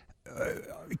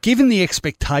given the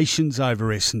expectations over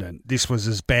Essendon, this was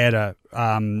as bad a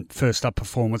first-up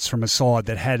performance from a side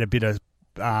that had a bit of...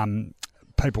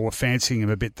 people were fancying him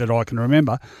a bit that I can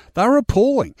remember. They were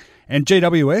appalling. And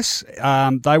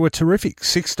GWS, they were terrific.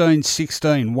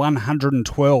 16-16,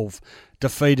 112,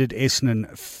 defeated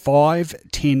Essendon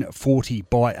 5-10-40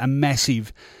 by a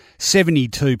massive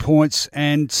 72 points.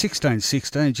 And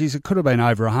 16-16, geez, it could have been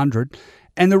over 100.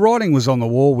 And the writing was on the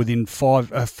wall within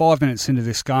 5 minutes into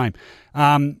this game.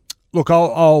 Look,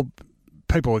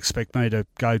 people expect me to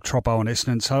go Troppo and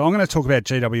Essendon, so I'm going to talk about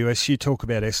GWS. You talk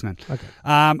about Essendon. Okay.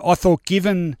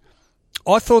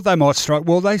 I thought they might strike.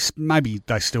 Well, maybe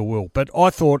they still will, but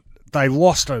I thought they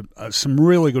lost some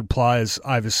really good players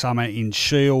over summer in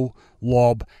Shield,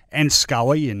 Lobb, and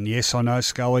Scully. And yes, I know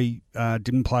Scully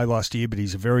didn't play last year, but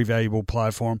he's a very valuable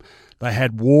player for them. They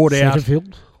had Ward out.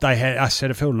 Setterfield. They had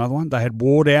Setterfield, another one. They had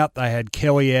Ward out. They had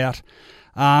Kelly out.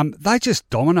 They just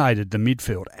dominated the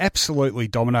midfield, absolutely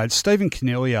dominated. Stephen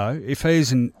Caniglio, if he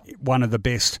isn't one of the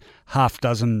best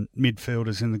half-dozen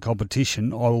midfielders in the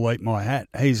competition, I will eat my hat.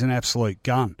 He's an absolute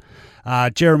gun.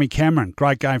 Jeremy Cameron,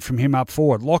 great game from him up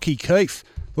forward. Lockie Keefe,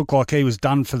 looked like he was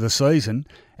done for the season,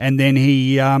 and then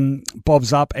he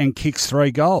bobs up and kicks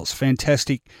 3 goals.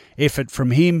 Fantastic effort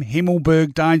from him.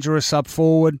 Himmelberg, dangerous up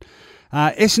forward.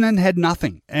 Essendon had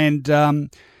nothing, and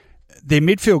their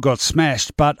midfield got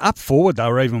smashed, but up forward they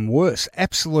were even worse.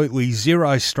 Absolutely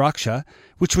zero structure,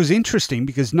 which was interesting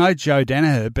because no Joe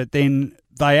Danaher, but then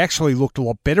they actually looked a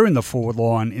lot better in the forward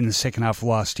line in the second half of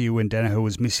last year when Danaher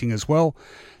was missing as well.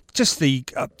 Just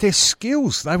their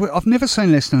skills. I've never seen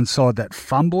Essendon side that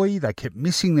fumbly. They kept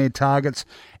missing their targets,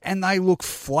 and they looked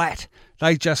flat.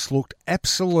 They just looked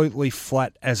absolutely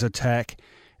flat as attack,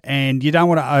 and you don't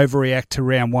want to overreact to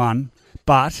round one,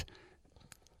 but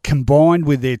combined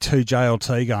with their 2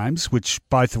 JLT games,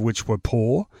 both of which were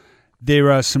poor,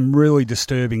 there are some really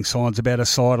disturbing signs about a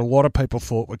side a lot of people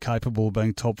thought were capable of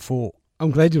being top 4. I'm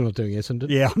glad you're not doing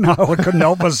Essendon. Yeah, no, I couldn't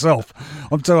help myself.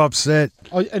 I'm too upset.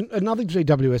 And another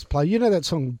GWS player, you know that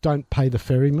song, Don't Pay the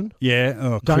Ferryman?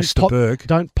 Yeah, Christa Berg.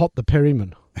 Don't Pot the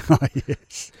Perryman. Oh,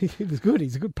 yes. He was good.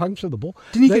 He's a good puncher of the ball.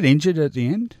 Didn't he get injured at the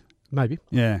end? Maybe.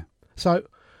 Yeah. So,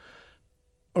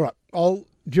 all right,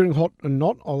 during Hot and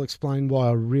Not, I'll explain why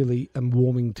I really am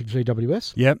warming to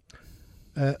GWS. Yep.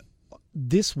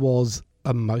 This was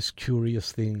a most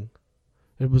curious thing.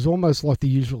 It was almost like The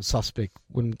Usual Suspect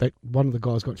when one of the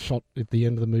guys got shot at the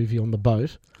end of the movie on the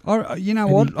boat. Oh, you know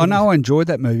what? I know I enjoyed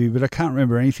that movie, but I can't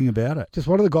remember anything about it. Just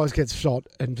one of the guys gets shot,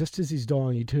 and just as he's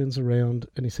dying, he turns around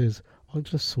and he says, I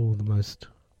just saw the most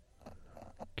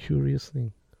curious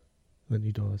thing. Then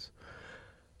he dies.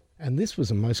 And this was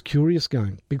a most curious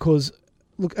game because,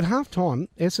 look, at half-time,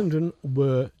 Essendon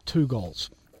were 2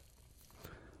 goals.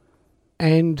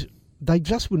 And they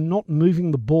just were not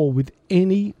moving the ball with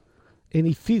any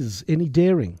fizz, any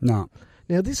daring. No.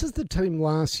 Now, this is the team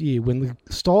last year when the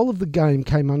style of the game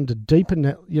came under deep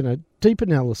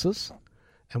analysis,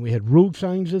 and we had rule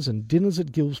changes and dinners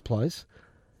at Gill's place.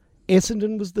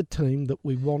 Essendon was the team that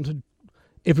we wanted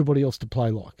everybody else to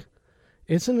play like.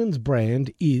 Essendon's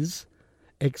brand is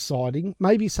exciting,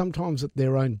 maybe sometimes at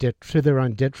to their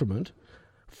own detriment,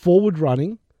 forward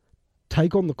running,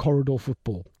 take on the corridor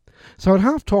football. So at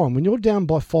half time, when you're down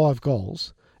by 5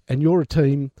 goals and you're a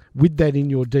team with that in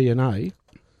your DNA,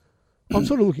 I'm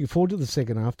sort of looking forward to the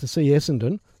second half to see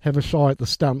Essendon have a shy at the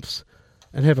stumps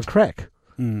and have a crack.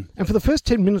 And for the first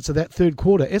 10 minutes of that third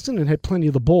quarter, Essendon had plenty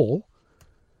of the ball,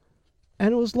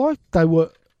 and it was like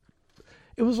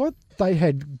they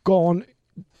had gone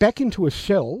back into a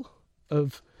shell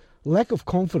of lack of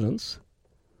confidence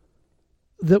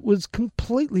that was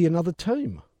completely another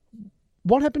team.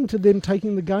 What happened to them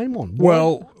taking the game on?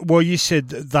 Well, you said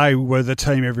they were the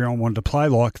team everyone wanted to play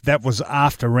like. That was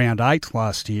after round 8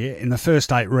 last year. In the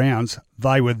first 8 rounds,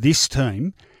 they were this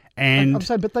team. And I'm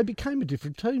saying, but they became a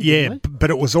different team. Yeah, didn't they? but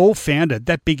it was all founded,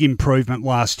 that big improvement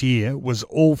last year was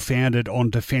all founded on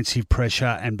defensive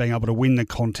pressure and being able to win the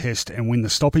contest and win the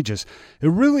stoppages. There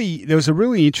was a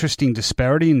really interesting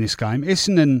disparity in this game.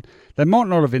 Essendon, they might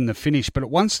not have in the finish, but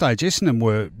at one stage Essendon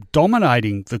were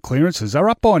dominating the clearances. They were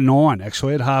up by 9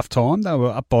 actually at half time. They were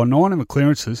up by 9 in the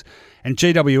clearances, and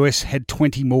GWS had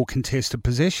 20 more contested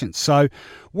possessions. So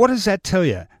what does that tell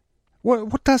you?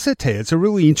 What does that tell you? It's a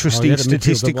really interesting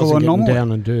statistical anomaly.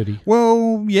 Down and dirty.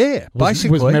 Well, yeah,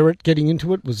 basically. Was Merritt getting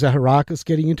into it? Was Zaharakis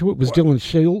getting into it? Was Dylan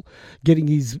Shield getting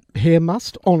his hair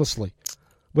mussed? Honestly.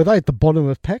 Were they at the bottom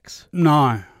of packs?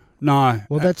 No.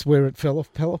 Well, that's where it fell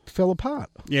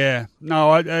apart. Yeah.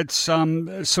 No, it's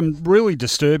some really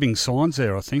disturbing signs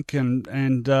there, I think, and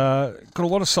got a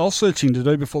lot of soul-searching to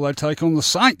do before they take on the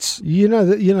Saints. You know,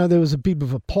 there was a bit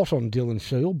of a pot on Dylan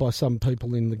Shield by some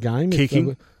people in the game.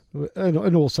 Kicking.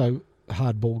 And also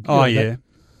hardball. Oh, yeah.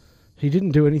 He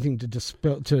didn't do anything to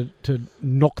dispel to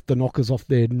knock the knockers off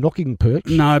their knocking perch.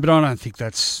 No, but I don't think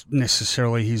that's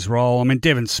necessarily his role. I mean,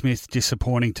 Devon Smith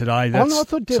disappointing today. I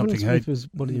thought Devon Smith was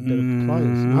one of your better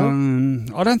players.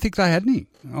 No, I don't think they had any.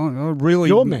 I really.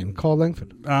 Your man, Kyle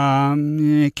Langford.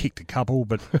 Yeah, kicked a couple,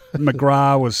 but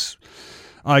McGrath was.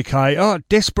 Okay. Oh,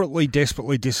 desperately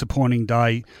disappointing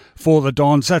day for the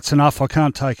Dons. That's enough. I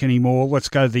can't take any more. Let's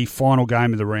go to the final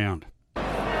game of the round.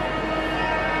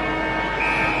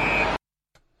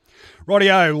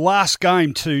 Rightio, last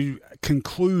game to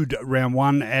conclude round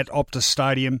 1 at Optus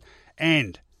Stadium,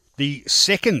 and the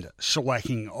second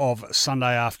shellacking of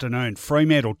Sunday afternoon.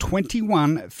 Fremantle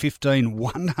 21-15,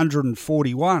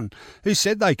 141. Who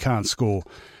said they can't score?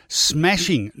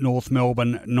 Smashing North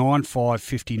Melbourne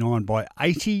 9-5-59 by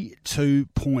 82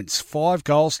 points. 5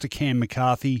 goals to Cam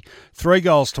McCarthy, 3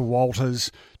 goals to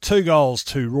Walters, 2 goals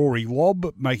to Rory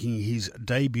Lobb, making his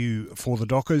debut for the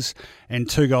Dockers, and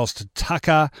 2 goals to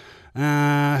Tucker.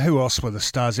 Who else were the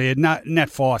stars there? Nat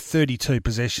Fyfe, 32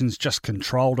 possessions, just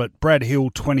controlled it. Brad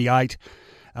Hill, 28.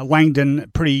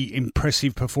 Langdon, pretty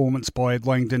impressive performance by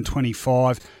Langdon,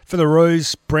 25. For the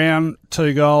Roos, Brown,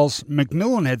 2 goals.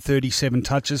 McMillan had 37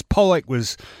 touches. Pollock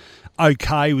was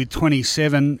okay with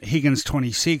 27, Higgins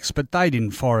 26, but they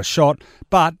didn't fire a shot.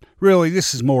 But really,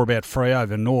 this is more about Freo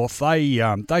than North.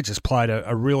 They just played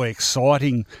a really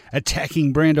exciting,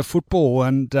 attacking brand of football,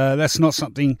 and that's not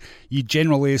something you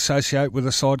generally associate with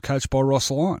a side coached by Ross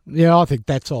Lyon. Yeah, I think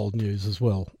that's old news as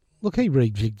well. Look, he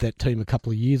rejigged that team a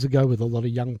couple of years ago with a lot of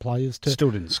young players.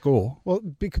 Still didn't score. Well,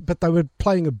 but they were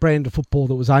playing a brand of football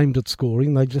that was aimed at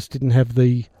scoring. They just didn't have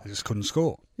the... They just couldn't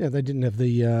score. Yeah, they didn't have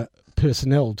the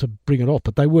personnel to bring it off,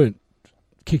 but they weren't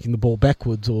kicking the ball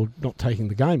backwards or not taking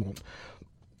the game on.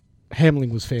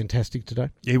 Hamling was fantastic today.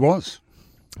 He was.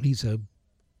 He's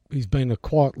been a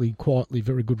quietly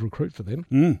very good recruit for them.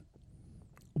 Mm.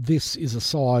 This is a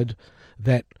side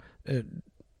that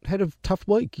had a tough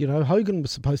week. You know, Hogan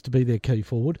was supposed to be their key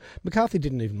forward. McCarthy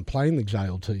didn't even play in the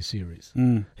JLT series.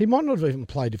 Mm. He might not have even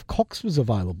played if Cox was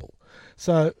available.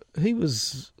 So he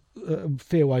was a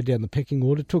fair way down the pecking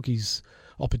order, took his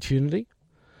opportunity.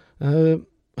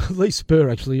 Lee Spur,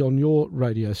 actually, on your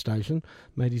radio station,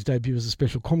 made his debut as a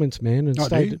special comments man and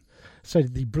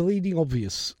stated the bleeding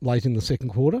obvious late in the second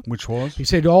quarter. Which was? He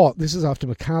said, this is after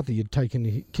McCarthy had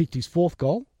kicked his 4th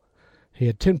goal. He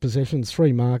had 10 possessions,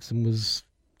 3 marks, and was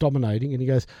dominating. And he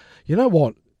goes, you know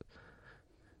what?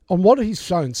 On what he's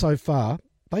shown so far,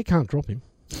 they can't drop him.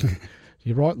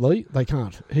 You're right, Lee. They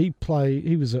can't. He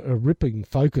was a ripping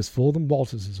focus for them.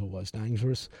 Walters is always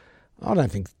dangerous. I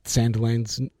don't think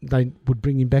they would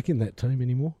bring him back in that team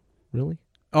anymore, really.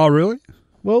 Oh, really?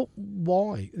 Well,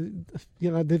 why? You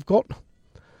know, they've got...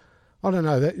 I don't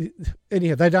know.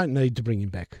 Anyhow, they don't need to bring him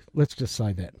back. Let's just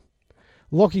say that.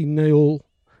 Lockie Neal...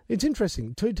 It's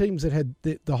interesting. 2 teams that had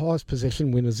the highest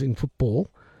possession winners in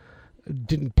football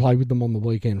didn't play with them on the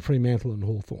weekend, Fremantle and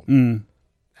Hawthorn. Mm.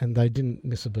 And they didn't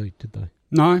miss a beat, did they?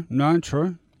 No,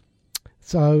 true.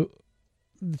 So,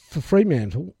 for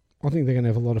Fremantle... I think they're going to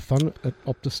have a lot of fun at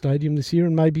Optus Stadium this year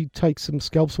and maybe take some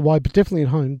scalps away, but definitely at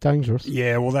home, dangerous.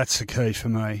 Yeah, well, that's the key for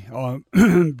me.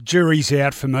 Jury's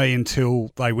out for me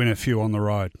until they win a few on the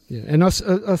road. Yeah, and I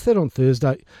said on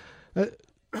Thursday,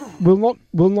 we'll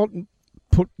not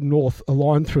put North a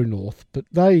line through North, but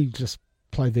they just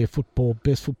play their football,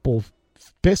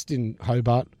 best in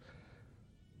Hobart,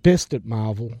 best at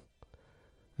Marvel.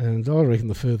 And I reckon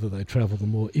the further they travel, the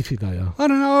more iffy they are. I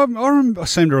don't know. I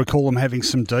seem to recall them having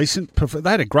some decent... They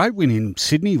had a great win in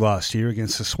Sydney last year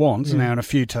against the Swans, and a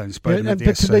few teams beat them at the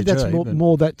SCG. To me, that's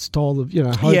more that style of,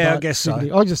 Hobart, yeah, I guess Sydney.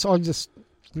 so. I just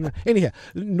anyhow,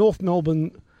 North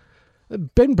Melbourne,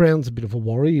 Ben Brown's a bit of a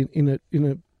worry in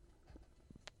a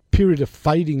period of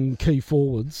fading key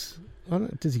forwards. I don't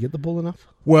know, does he get the ball enough?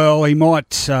 Well, he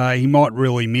might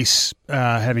really miss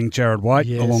having Jared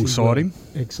Waite alongside him.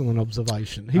 Excellent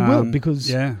observation. He will because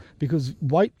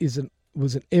Waite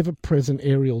was an ever-present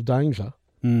aerial danger,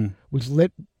 which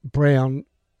let Brown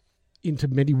into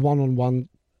many one-on-one,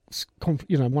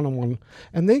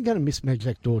 and they're going to miss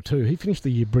Majak Dor too. He finished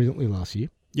the year brilliantly last year.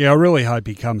 Yeah, I really hope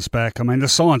he comes back. I mean, the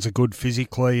signs are good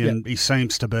physically, and he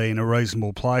seems to be in a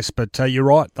reasonable place. But you're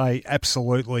right, they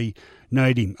absolutely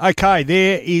need him. Okay,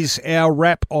 there is our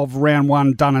wrap of round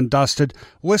 1 done and dusted.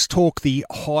 Let's talk the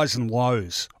highs and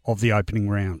lows of the opening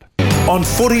round. On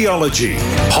Footyology,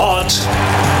 hot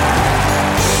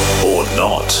or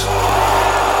not?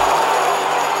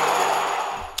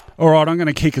 All right, I'm going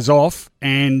to kick us off.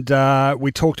 And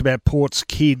we talked about Port's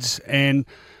kids, and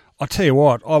I tell you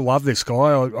what, I love this guy.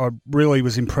 I really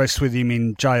was impressed with him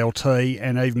in JLT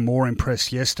and even more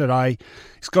impressed yesterday.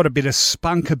 He's got a bit of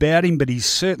spunk about him, but he's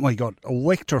certainly got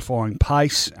electrifying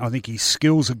pace. I think his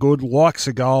skills are good, likes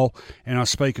a goal. And I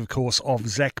speak, of course, of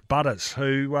Zach Butters,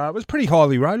 who was pretty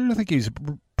highly rated. I think he was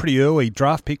a pretty early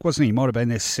draft pick, wasn't he? He might have been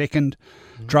their second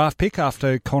draft pick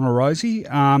after Connor Rosie.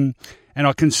 And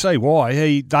I can see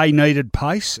why. They needed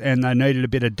pace and they needed a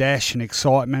bit of dash and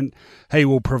excitement. He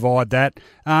will provide that.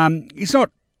 He's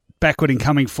not backward in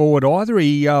coming forward either.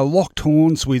 He locked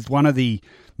horns with one of the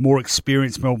more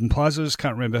experienced Melbourne players. I just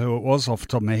can't remember who it was off the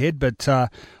top of my head, but I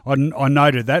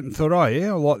noted that and thought,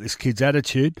 I like this kid's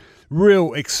attitude.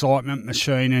 Real excitement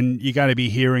machine, and you're going to be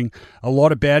hearing a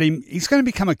lot about him. He's going to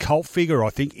become a cult figure, I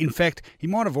think. In fact, he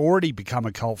might have already become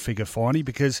a cult figure, Finey,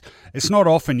 because it's not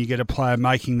often you get a player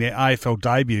making their AFL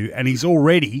debut, and he's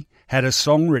already had a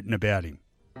song written about him.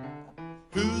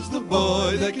 Who's the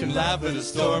boy that can laugh at a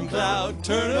storm cloud,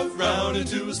 turn a frown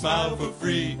into a smile for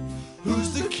free?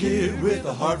 Who's the kid with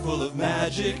a heart full of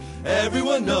magic?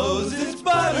 Everyone knows it's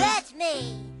Butters. That's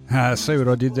me. See what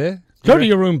I did there? Go to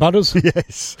your room, Butters.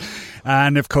 Yes.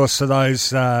 And, of course, for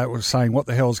those were saying what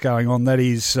the hell's going on, that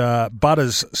is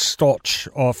Butters Stotch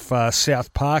off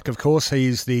South Park, of course.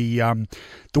 He's the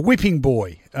whipping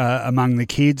boy among the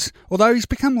kids, although he's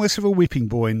become less of a whipping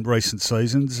boy in recent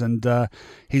seasons, and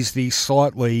he's the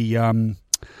slightly,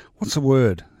 what's the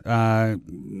word?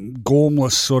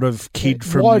 Gormless sort of kid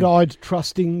from wide-eyed,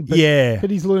 trusting, but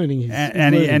he's learning.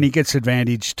 And he gets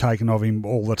advantage taken of him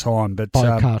all the time. But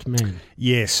by a cart man.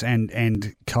 Yes,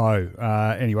 and co.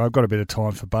 Anyway, I've got a bit of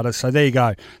time for Butter. So there you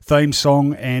go, theme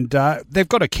song, and they've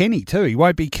got a Kenny too. He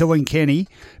won't be killing Kenny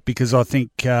because I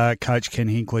think Coach Ken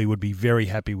Hinkley would be very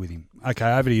happy with him.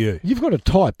 Okay, over to you. You've got a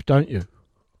type, don't you?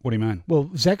 What do you mean?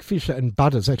 Well, Zach Fisher and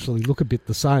Butters actually look a bit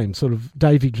the same, sort of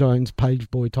Davy Jones,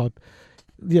 page boy type.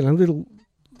 They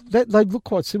look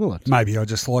quite similar. Maybe I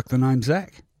just like the name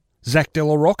Zach. Zach De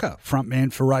La Rocca,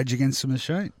 frontman for Rage Against the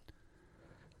Machine.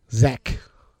 Zach.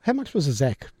 How much was a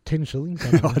Zach? 10 shillings?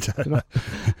 I don't know.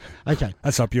 Okay.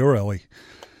 That's up your alley.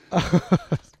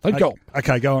 Go.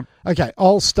 Okay, go on. Okay,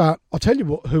 I'll start. I'll tell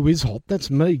you who is hot. That's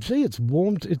me. Gee, it's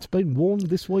warmed. It's been warm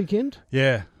this weekend.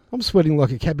 Yeah. I'm sweating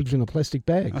like a cabbage in a plastic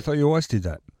bag. I thought you always did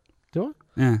that. Do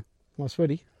I? Yeah. Am I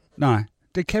sweaty? No.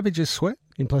 Do cabbages sweat?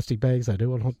 In plastic bags, they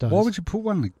do on hot days. Why would you put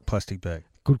one in a plastic bag?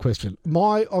 Good question. I'm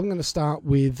going to start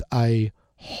with a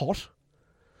hot,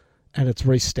 and it's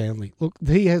Reece Stanley. Look,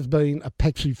 he has been a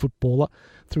patchy footballer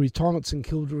through his time at St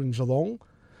Kilda and Geelong.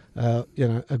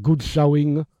 A good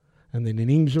showing, and then an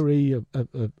injury,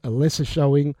 a lesser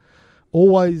showing.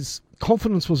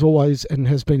 Confidence was always and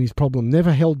has been his problem.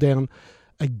 Never held down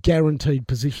a guaranteed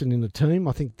position in the team.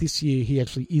 I think this year he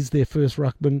actually is their first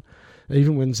ruckman,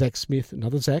 even when Zach Smith,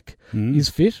 another Zach, is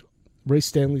fit. Reece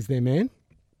Stanley's their man.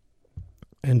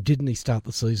 And didn't he start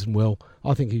the season well?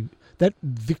 I think that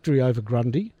victory over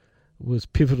Grundy was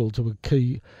pivotal to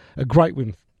a great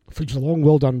win for Geelong.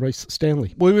 Well done, Reece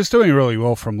Stanley. Well, he was doing really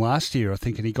well from last year, I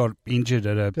think, and he got injured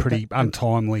at a pretty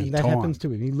untimely and that time. Happens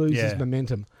to him. He loses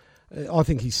momentum. I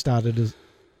think he started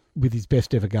with his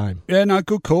best ever game. Yeah, no,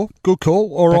 good call. Good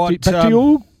call. All right. Back to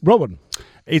you, Rowan.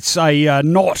 It's a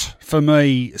not for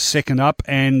me second up,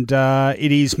 and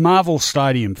it is Marvel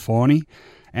Stadium, Finey.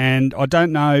 And I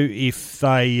don't know if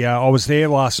they... I was there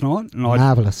last night. And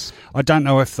Marvellous. I don't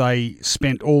know if they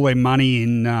spent all their money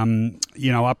in,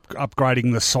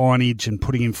 upgrading the signage and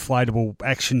putting inflatable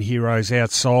action heroes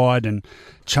outside and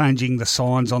changing the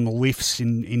signs on the lifts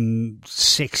in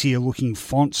sexier-looking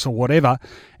fonts or whatever,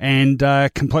 and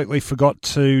completely forgot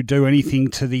to do anything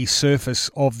to the surface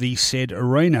of the said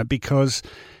arena because...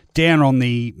 down on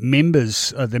the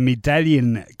members of the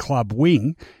Medallion Club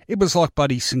wing, it was like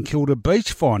bloody St Kilda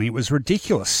Beach, Finey. It was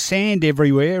ridiculous. Sand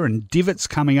everywhere and divots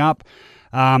coming up.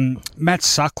 Matt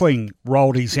Suckling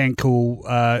rolled his ankle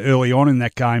early on in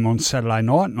that game on Saturday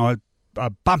night, and I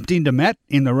bumped into Matt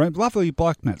in the room. Lovely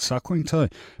bloke, Matt Suckling too.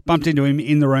 Bumped into him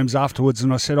in the rooms afterwards,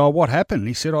 and I said, what happened?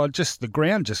 He said, the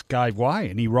ground just gave way,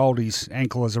 and he rolled his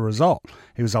ankle as a result.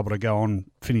 He was able to go on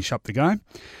and finish up the game.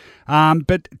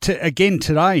 But again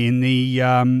today in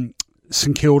the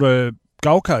St Kilda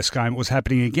Gold Coast game, it was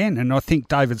happening again, and I think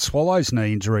David Swallow's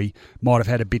knee injury might have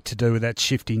had a bit to do with that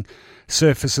shifting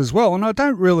surface as well. And I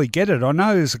don't really get it. I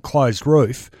know there's a closed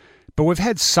roof, but we've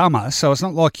had summer, so it's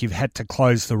not like you've had to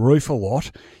close the roof a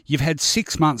lot. You've had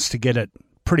 6 months to get it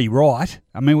pretty right.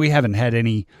 I mean, we haven't had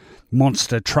any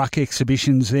monster truck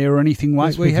exhibitions there or anything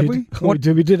lately, have we?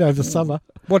 We did over the summer.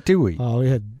 What did we? Oh, we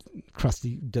had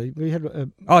crusty deep. We had.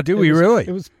 Did we really?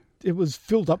 It was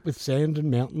filled up with sand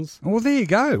and mountains. Well, there you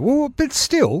go. Well, but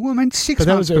still, I mean, 6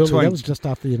 months between. That was just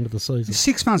after the end of the season.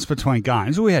 6 months between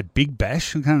games. We had Big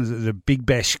Bash. Kind of the Big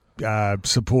Bash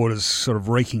supporters sort of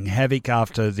wreaking havoc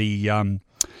after the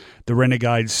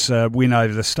Renegades win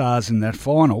over the Stars in that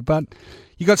final. But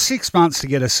you got 6 months to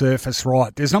get a surface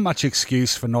right. There's not much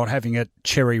excuse for not having it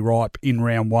cherry ripe in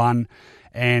round one.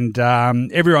 And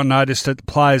everyone noticed it. The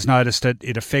players noticed it.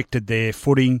 It affected their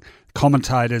footing.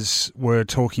 Commentators were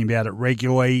talking about it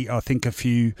regularly. I think a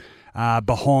few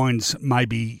behinds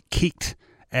maybe kicked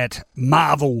at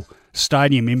Marvel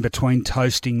Stadium in between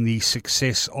toasting the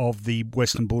success of the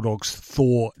Western Bulldogs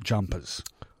Thor jumpers.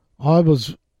 I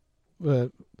was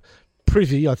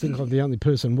privy, I think I'm the only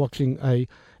person watching a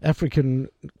African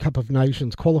Cup of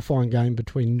Nations qualifying game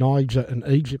between Niger and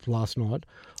Egypt last night.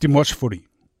 Didn't watch footy.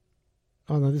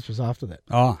 Oh no, this was after that.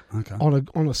 Oh, okay.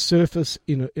 On a surface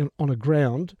on a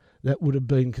ground that would have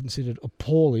been considered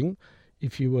appalling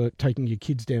if you were taking your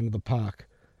kids down to the park,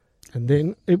 and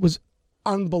then it was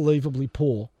unbelievably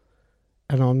poor.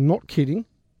 And I'm not kidding.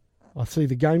 I see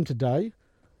the game today,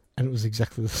 and it was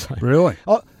exactly the same. Really?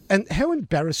 Oh, and how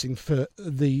embarrassing for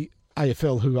the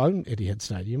AFL who own Etihad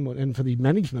Stadium and for the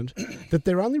management that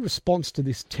their only response to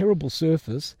this terrible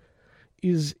surface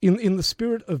is in the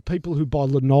spirit of people who buy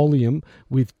linoleum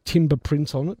with timber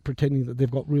prints on it, pretending that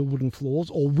they've got real wooden floors,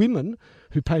 or women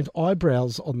who paint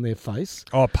eyebrows on their face.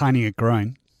 Oh, painting it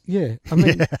green. Yeah, I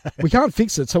mean, we can't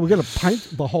fix it, so we're going to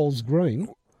paint the holes green.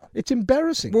 It's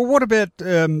embarrassing. Well, what about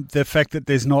the fact that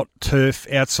there's not turf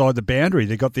outside the boundary?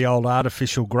 They've got the old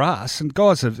artificial grass. And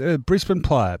guys, a Brisbane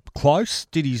player, close,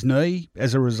 did his knee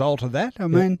as a result of that. I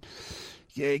mean,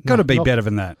 got to be better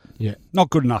than that. Yeah. Not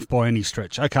good enough by any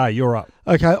stretch. Okay, you're up.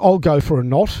 Okay, I'll go for a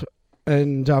not.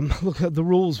 And look, the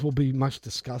rules will be much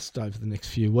discussed over the next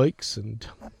few weeks. And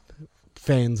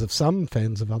fans of some,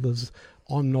 fans of others.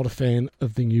 I'm not a fan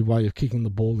of the new way of kicking the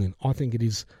ball in. I think it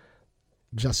is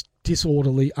just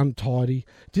disorderly, untidy,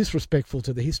 disrespectful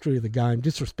to the history of the game,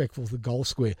 disrespectful to the goal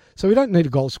square. So we don't need a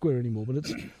goal square anymore, but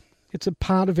it's a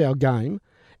part of our game,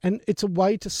 and it's a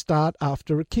way to start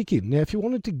after a kick-in. Now, if you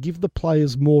wanted to give the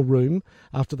players more room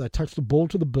after they touch the ball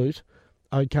to the boot,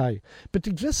 okay. But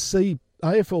to just see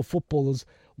AFL footballers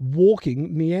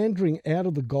walking, meandering out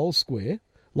of the goal square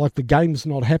like the game's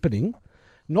not happening,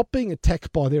 not being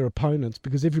attacked by their opponents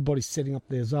because everybody's setting up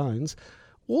their zones,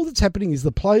 all that's happening is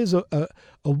the players are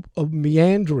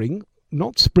meandering,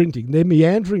 not sprinting. They're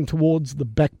meandering towards the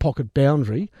back pocket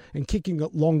boundary and kicking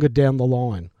it longer down the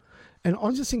line. And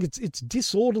I just think it's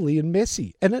disorderly and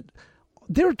messy. And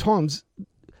there are times,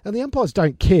 and the umpires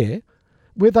don't care,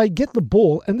 where they get the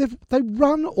ball and they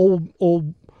run or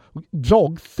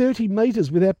jog 30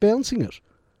 metres without bouncing it.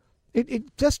 I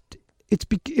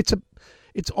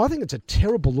think it's a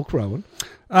terrible look, Rowan.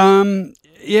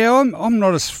 Yeah, I'm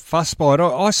not as fussed by it.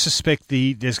 I suspect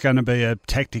there's going to be a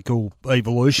tactical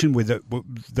evolution with it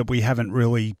that we haven't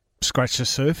really scratched the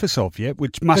surface of yet,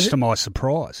 which much to my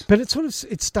surprise. But it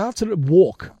starts at a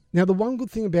walk. Now, the one good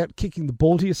thing about kicking the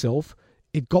ball to yourself,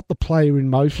 it got the player in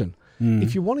motion.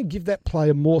 If you want to give that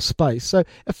player more space, so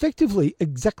effectively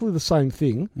exactly the same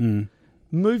thing,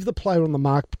 move the player on the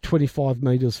mark 25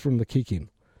 metres from the kick-in.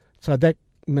 So that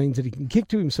means that he can kick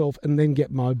to himself and then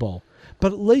get mobile.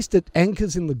 But at least it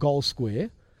anchors in the goal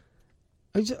square.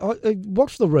 I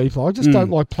watch the replay. I just don't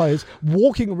like players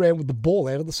walking around with the ball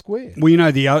out of the square. Well, you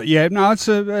know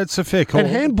it's a fair call.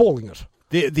 And handballing it.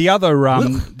 The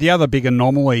other big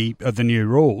anomaly of the new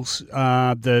rules,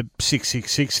 the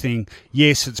 666 thing.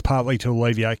 Yes, it's partly to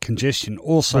alleviate congestion,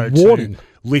 also to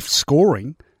lift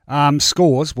scoring.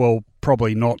 Scores, well,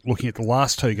 probably not looking at the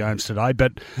last two games today,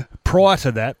 but prior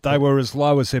to that, they were as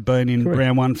low as they've been in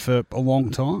round one for a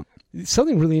long time.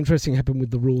 Something really interesting happened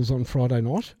with the rules on Friday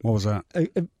night. What was that?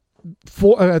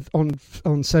 On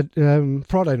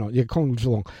Friday night, Collingwood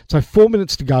Geelong. So 4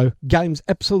 minutes to go, game's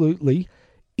absolutely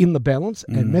in the balance,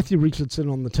 and Matthew Richardson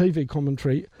on the TV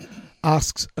commentary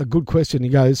asks a good question. He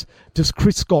goes, does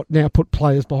Chris Scott now put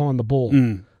players behind the ball?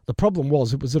 The problem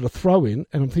was it was at a throw-in,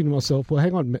 and I'm thinking to myself, well,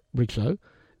 hang on, Richo,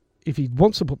 if he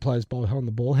wants to put players behind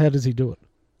the ball, how does he do it?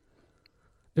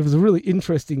 It was a really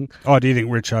interesting... Oh, do you think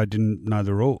Richo didn't know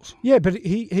the rules? Yeah, but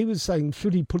he was saying,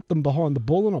 should he put them behind the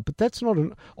ball or not? But that's not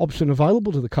an option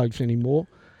available to the coach anymore.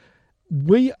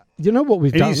 You know what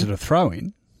we've done? It is at a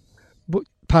throw-in.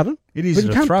 Pardon? It is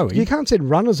at a throw-in. You can't send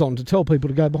runners on to tell people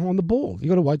to go behind the ball. You've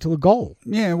got to wait till the goal.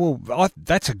 Yeah, well,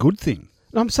 that's a good thing.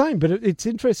 I'm saying, but it's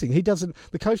interesting.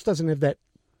 The coach doesn't have that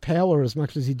power as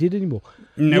much as he did anymore.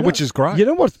 No, which is great. You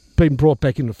know what's been brought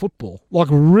back into football? Like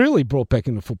really brought back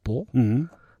into football?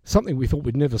 Something we thought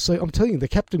we'd never see. I'm telling you, the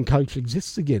captain coach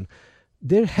exists again.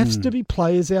 There has to be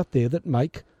players out there that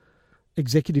make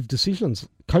executive decisions,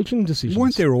 coaching decisions.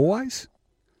 Weren't there always?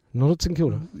 Not at St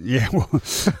Kilda. Yeah, well,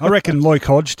 I reckon Luke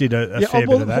Hodge did a fair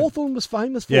bit of that. Hawthorn was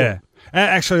famous for it. it.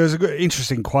 Actually, there's a good,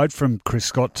 interesting quote from Chris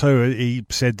Scott too. He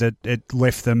said that it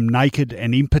left them naked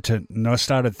and impotent. And I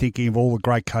started thinking of all the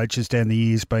great coaches down the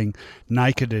years being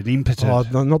naked and impotent. Oh,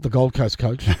 no, not the Gold Coast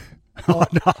coach. No.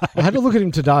 I had to look at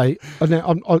him today.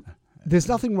 Now, there's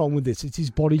nothing wrong with this. It's his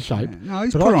body shape. No,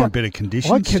 he's put on a bit of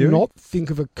condition. I cannot think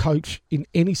of a coach in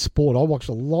any sport. I watch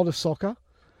a lot of soccer.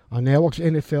 I now watch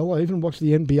NFL. I even watch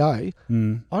the NBA.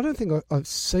 I don't think I've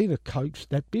seen a coach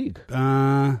that big.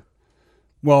 Well,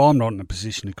 I'm not in a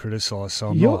position to criticise,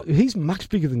 so I'm not. He's much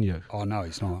bigger than you. Oh, no,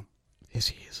 he's not. Yes,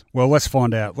 he is. Well, let's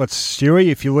find out.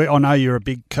 Stewie, I know you're a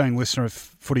big, keen listener of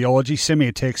Footyology. Send me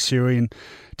a text, Stewie, and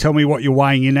tell me what you're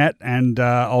weighing in at, and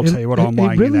I'll tell you what I'm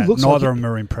weighing in at. Neither of them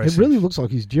are impressive. It really looks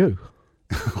like he's due.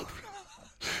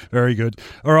 Very good.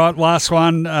 All right, last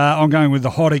one. I'm going with the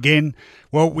hot again.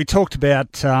 Well, we talked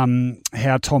about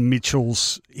how Tom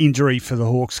Mitchell's injury for the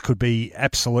Hawks could be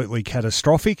absolutely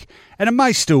catastrophic, and it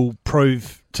may still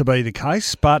prove to be the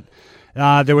case, but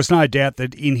There was no doubt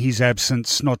that in his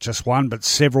absence, not just one, but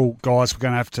several guys were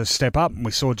going to have to step up. And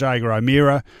we saw Jaeger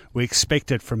O'Meara. We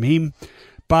expect it from him.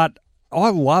 But I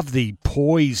love the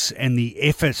poise and the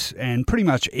effort and pretty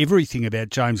much everything about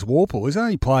James Worpel. He's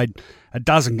only played a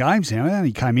dozen games now. He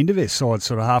only came into their side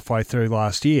sort of halfway through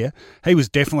last year. He was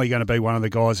definitely going to be one of the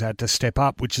guys that had to step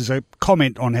up, which is a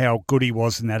comment on how good he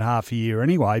was in that half a year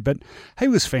anyway. But he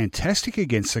was fantastic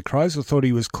against the Crows. I thought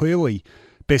he was clearly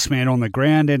best man on the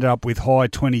ground, ended up with high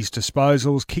 20s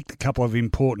disposals, kicked a couple of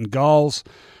important goals.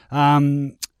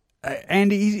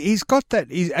 And he's got that,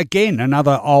 again,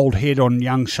 another old head on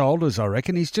young shoulders, I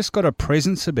reckon. He's just got a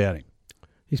presence about him.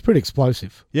 He's pretty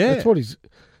explosive. Yeah. That's what he's,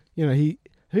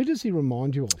 who does he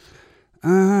remind you of?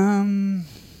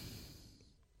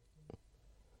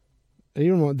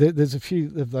 There's a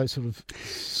few of those sort of...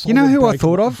 You know who I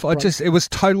thought of? It was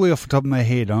totally off the top of my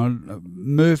head.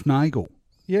 Merv Nagel.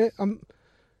 Yeah,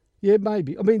 yeah,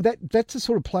 maybe. I mean, that's the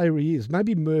sort of player he is.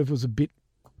 Maybe Merv was a bit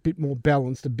more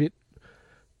balanced, a bit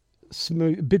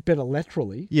smooth, a bit better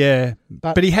laterally. Yeah,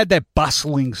 but he had that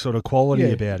bustling sort of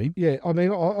quality about him. Yeah, I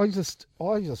mean, I just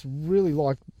really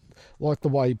like the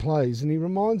way he plays, and he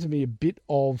reminds me a bit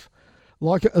of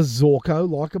like a Zorko,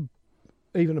 like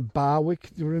even a Barwick.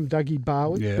 Do you remember Dougie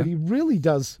Barwick? Yeah. But he really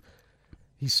does.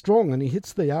 He's strong, and he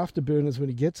hits the afterburners when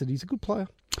he gets it. He's a good player.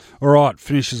 All right,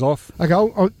 finishes off. Okay,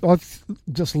 I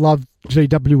just love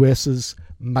GWS's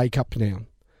makeup now.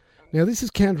 Now, this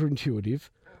is counterintuitive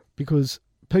because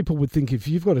people would think if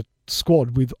you've got a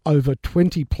squad with over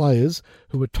 20 players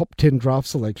who are top 10 draft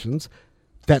selections,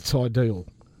 that's ideal.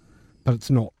 But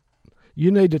it's not. You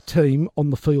need a team on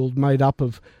the field made up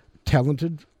of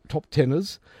talented top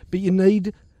teners, but you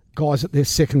need guys at their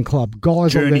second club.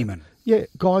 Journeymen.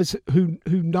 Guys who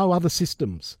know other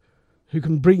systems, who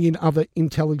can bring in other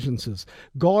intelligences.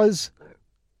 Guys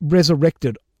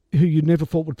resurrected who you never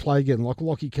thought would play again, like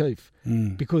Lockie Keefe,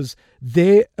 because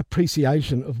their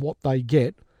appreciation of what they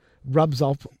get rubs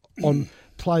off on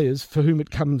players for whom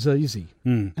it comes easy.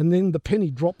 And then the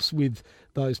penny drops with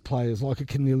those players like a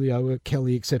Canelio, a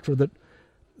Kelly, etc., that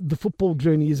the football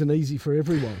journey isn't easy for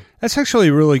everyone. That's actually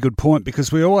a really good point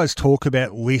because we always talk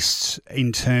about lists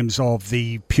in terms of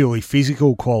the purely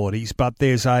physical qualities, but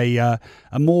there's a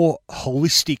more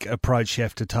holistic approach you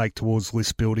have to take towards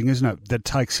list building, isn't it, that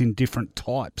takes in different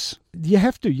types? You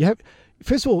have to.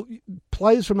 First of all,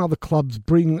 players from other clubs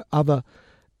bring other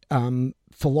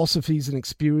philosophies and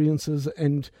experiences,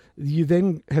 and you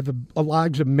then have a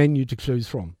larger menu to choose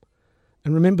from.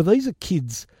 And remember, these are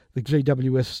kids the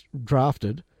GWS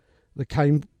drafted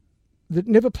that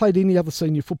never played any other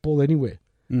senior football anywhere.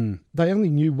 They only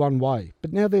knew one way,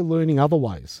 but now they're learning other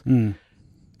ways. And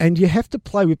you have to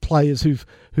play with players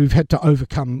who've had to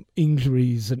overcome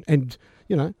injuries and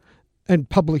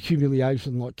public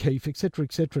humiliation like Keefe, etc.,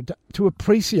 to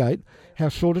appreciate how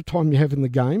short a time you have in the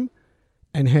game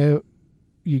and how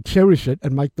you cherish it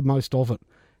and make the most of it.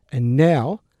 And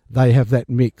now they have that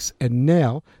mix, and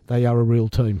now they are a real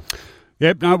team.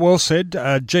 Yep, no, well said.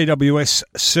 GWS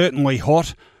certainly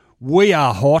hot. We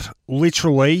are hot,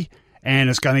 literally, and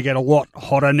it's going to get a lot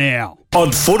hotter now. On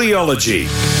Footyology,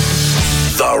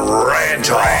 the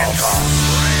Rant Off.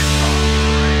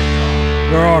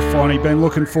 All right, Finey, been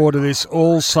looking forward to this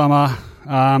all summer.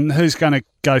 Who's going to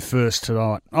go first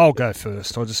tonight? I'll go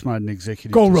first. I just made an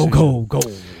executive decision. Go.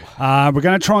 We're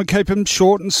going to try and keep them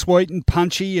short and sweet and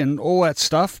punchy and all that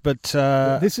stuff, but...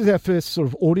 this is our first sort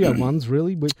of audio ones,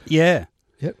 really. Yeah.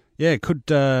 Yep. Yeah,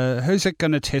 who's it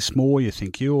going to test more, you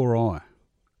think, you or I?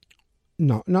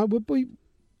 No,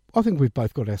 I think we've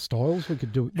both got our styles. We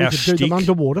could do them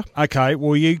underwater. Okay,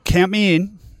 well, you count me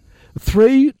in.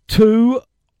 3, 2,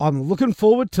 I'm looking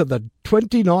forward to the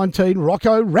 2019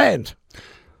 Rocco Rant.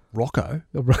 Rocco?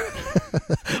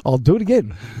 I'll do it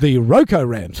again. The Rocco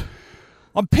Rant.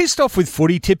 I'm pissed off with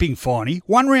footy tipping, Finey.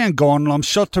 1 round gone and I'm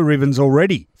shot to ribbons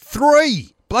already.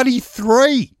 3! Bloody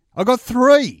 3! I got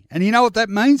 3. And you know what that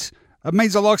means? It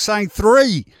means I like saying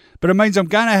 3. But it means I'm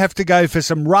going to have to go for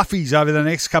some roughies over the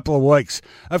next couple of weeks.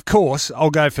 Of course,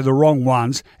 I'll go for the wrong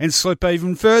ones and slip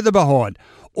even further behind.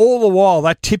 All the while,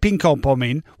 that tipping comp I'm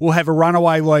in will have a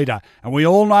runaway leader. And we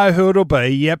all know who it'll be.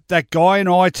 Yep, that guy in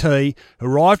IT who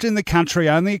arrived in the country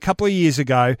only a couple of years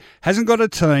ago, hasn't got a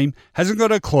team, hasn't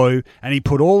got a clue, and he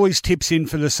put all his tips in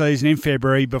for the season in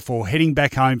February before heading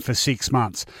back home for 6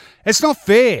 months. It's not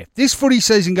fair. This footy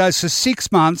season goes for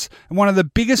 6 months, and one of the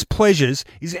biggest pleasures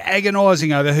is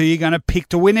agonising over who you're going to pick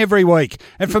to win every week.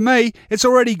 And for me, it's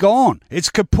already gone. It's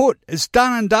kaput. It's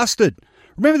done and dusted.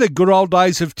 Remember the good old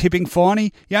days of tipping,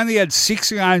 Finey? You only had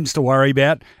 6 games to worry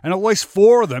about, and at least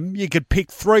 4 of them you could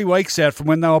pick 3 weeks out from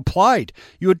when they were played.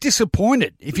 You were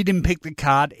disappointed if you didn't pick the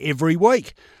card every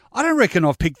week. I don't reckon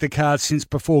I've picked the card since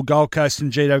before Gold Coast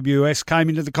and GWS came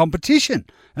into the competition,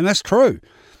 and that's true.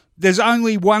 There's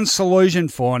only one solution,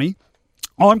 Finey.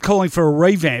 I'm calling for a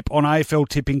revamp on AFL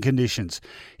tipping conditions.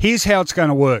 Here's how it's going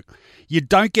to work. You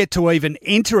don't get to even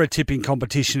enter a tipping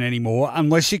competition anymore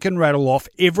unless you can rattle off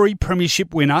every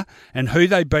premiership winner and who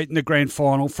they beat in the grand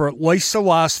final for at least the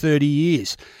last 30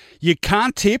 years. You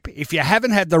can't tip if you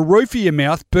haven't had the roof of your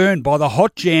mouth burned by the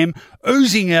hot jam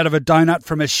oozing out of a donut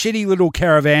from a shitty little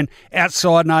caravan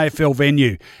outside an AFL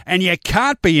venue. And you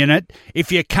can't be in it if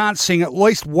you can't sing at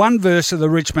least one verse of the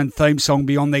Richmond theme song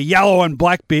beyond the yellow and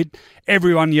black bit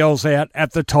everyone yells out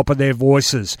at the top of their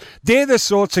voices. They're the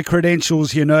sorts of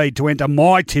credentials you need to enter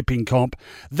my tipping comp.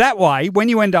 That way, when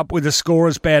you end up with a score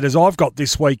as bad as I've got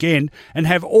this weekend and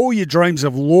have all your dreams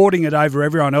of lording it over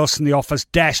everyone else in the office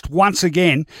dashed once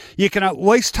again, you can at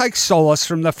least take solace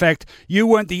from the fact you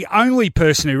weren't the only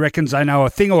person who reckons they know a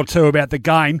thing or two about the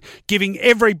game, giving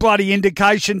every bloody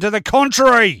indication to the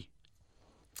contrary.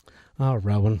 Oh,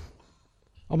 Rowan.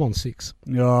 I'm on 6.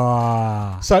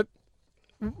 Ah. So,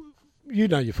 you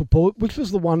know your football. Which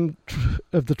was the one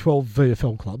of the 12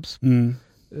 VFL clubs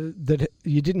that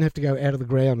you didn't have to go out of the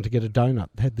ground to get a donut?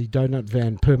 Had the donut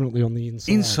van permanently on the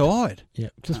inside. Inside? Yeah.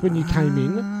 Just when you came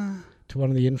in to one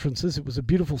of the entrances, it was a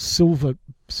beautiful silver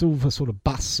sort of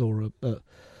bus or a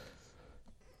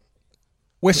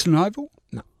Western Oval?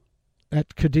 No.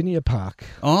 At Cardinia Park.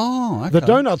 Oh, okay. The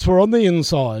donuts were on the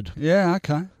inside. Yeah,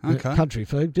 okay. Country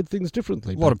folk did things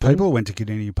differently. A lot of people who went to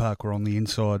Cardinia Park were on the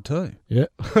inside too. Yeah.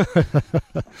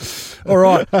 All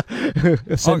right. Are you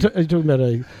talking about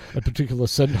a particular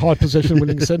high possession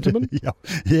winning sentiment? Yeah.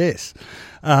 Yes.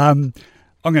 I'm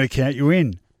going to count you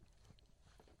in.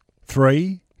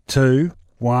 3, 2,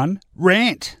 1,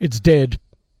 rant. It's dead.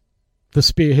 The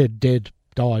spearhead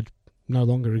died, no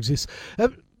longer exists.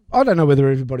 I don't know whether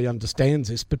everybody understands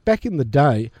this, but back in the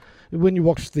day, when you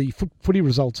watched the footy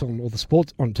results or the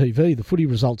sports on TV, the footy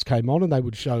results came on and they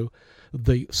would show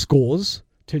the scores,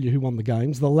 tell you who won the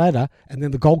games, the ladder, and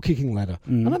then the goal-kicking ladder.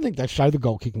 I don't think they show the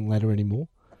goal-kicking ladder anymore.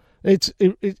 It's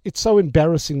so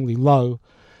embarrassingly low.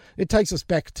 It takes us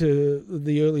back to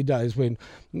the early days when,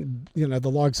 you know,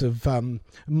 the likes of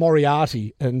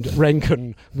Moriarty and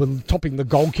Rankin were topping the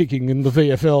goal-kicking in the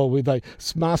VFL with a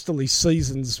masterly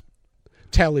seasons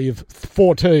tally of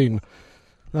 14.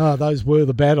 Those were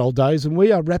the bad old days, and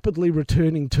we are rapidly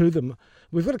returning to them.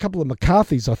 We've got a couple of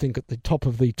McCarthys, I think, at the top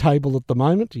of the table at the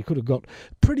moment. You could have got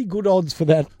pretty good odds for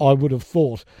that, I would have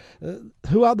thought.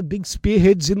 Who are the big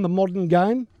spearheads in the modern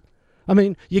game? I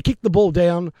mean, you kick the ball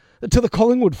down to the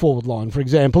Collingwood forward line, for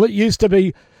example. It used to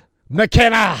be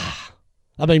McKenna.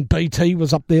 I mean, BT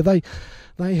was up there. They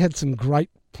had some great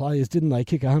players, didn't they?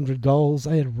 Kick 100 goals.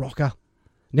 They had Rocker.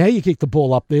 Now you kick the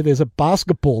ball up there, there's a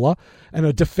basketballer and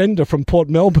a defender from Port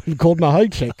Melbourne called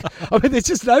Mahachek. I mean, there's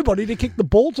just nobody to kick the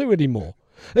ball to anymore.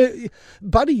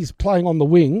 Buddy's playing on the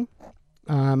wing,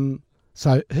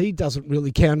 so he doesn't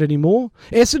really count anymore.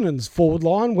 Essendon's forward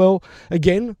line, well,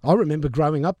 again, I remember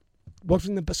growing up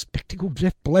watching the bespectacled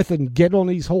Jeff Blethen get on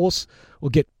his horse or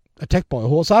get attacked by a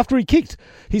horse after he kicked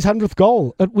his 100th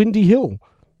goal at Windy Hill.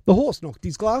 The horse knocked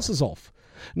his glasses off.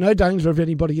 No danger of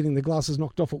anybody getting the glasses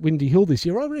knocked off at Windy Hill this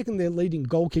year. I reckon their leading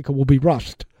goal kicker will be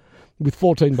rushed with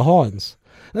 14 behinds.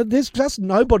 There's just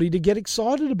nobody to get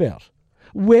excited about.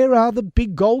 Where are the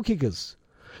big goal kickers?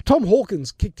 Tom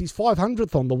Hawkins kicked his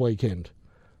 500th on the weekend.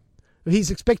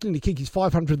 He's expecting to kick his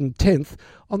 510th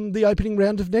on the opening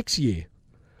round of next year.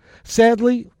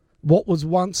 Sadly, what was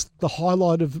once the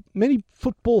highlight of many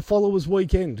football followers'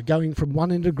 weekend, going from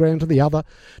one end of ground to the other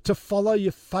to follow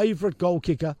your favourite goal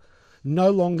kicker,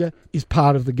 no longer is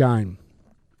part of the game.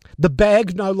 The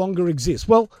bag no longer exists.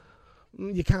 Well,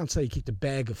 you can't say you kicked a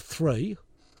bag of 3.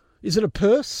 Is it a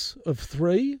purse of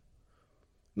 3?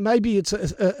 Maybe it's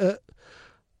a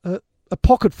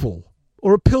pocketful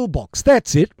or a pillbox.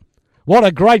 That's it. What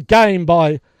a great game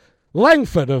by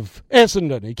Langford of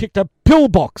Essendon. He kicked a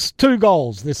pillbox, 2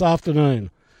 goals this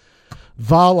afternoon.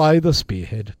 Varley the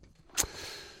spearhead.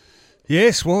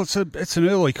 Yes, well, it's an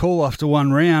early call after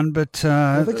one round, but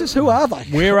just who are they?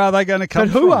 Where are they going to come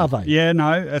from? Who are they? Yeah,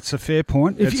 no, that's a fair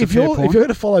point. If you're going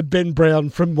to follow Ben Brown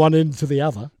from one end to the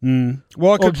other,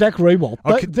 or Jack Rewalt,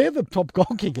 they're the top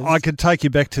goal kickers. I could take you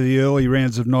back to the early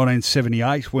rounds of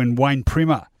 1978 when Wayne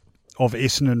Primmer of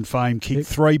Essendon fame kicked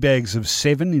 3 bags of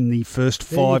 7 in the first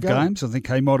 5 games. I think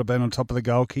he might have been on top of the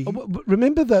goal kicking.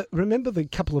 Remember the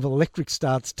couple of electric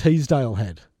starts Teesdale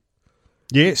had.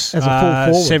 Yes, as a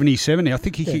full forward. 70-70. I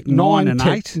think he kicked 9 and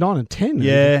 8. 9 and 10.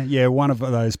 Yeah, one of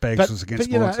those bags was against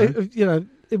my team.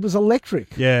 It was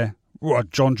electric. Yeah. What,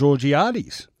 John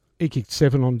Georgiades? He kicked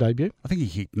 7 on debut. I think he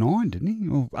kicked 9, didn't he?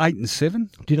 Or 8 and 7?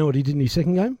 Do you know what he did in his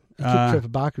second game? He kicked Trevor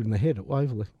Barker in the head at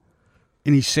Waverley.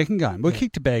 In his second game? Well, he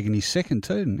kicked a bag in his second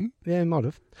too, didn't he? Yeah, he might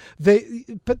have.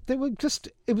 But they were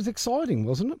it was exciting,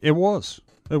 wasn't it? It was.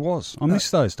 I miss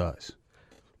those days.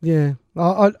 Yeah.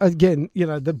 Again,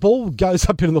 the ball goes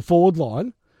up into the forward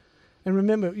line. And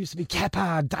remember, it used to be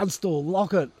Kappa, Dunstall,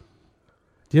 Lockett.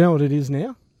 Do you know what it is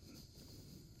now?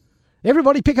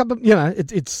 Everybody pick up,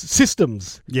 it's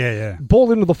systems. Yeah.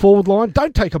 Ball into the forward line.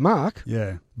 Don't take a mark.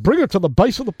 Yeah. Bring it to the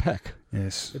base of the pack.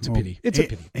 Yes. It's a pity. It's a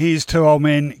pity. Here's two old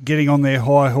men getting on their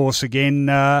high horse again.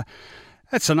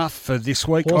 That's enough for this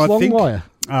week, Horse I think.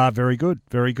 Longmire. Very good.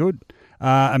 Very good.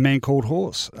 A man called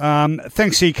Horse.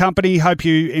 Thanks for your company. Hope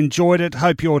you enjoyed it.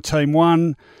 Hope your team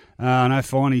won. I know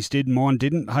Finey's did, mine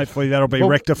didn't. Hopefully that'll be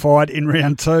rectified in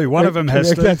round 2. One of them has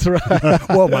to. That's right.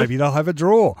 Well, maybe they'll have a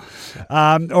draw.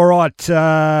 All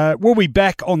right. We'll be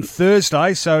back on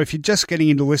Thursday. So if you're just getting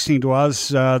into listening to us,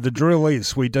 the drill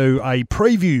is we do a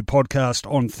preview podcast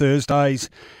on Thursdays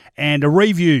and a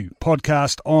review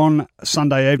podcast on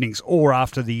Sunday evenings or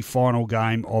after the final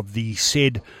game of the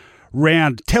said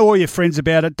round. Tell all your friends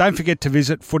about it. Don't forget to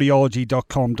visit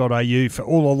footyology.com.au for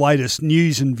all the latest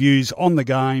news and views on the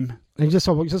game. And just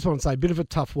want to say, a bit of a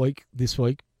tough week this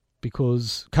week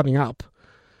because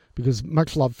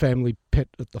much loved family pet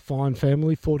at the Fine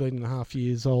family, 14 and a half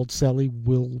years old Sally,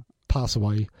 will pass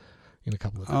away in a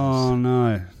couple of days. Oh,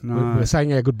 no. We're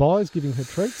saying our goodbyes, giving her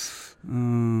treats.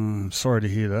 Sorry to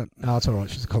hear that. Oh, it's all right.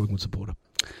 She's a Collingwood supporter.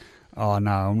 Oh,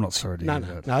 no, I'm not sorry to hear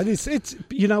that. No, it's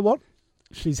you know what?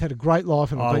 She's had a great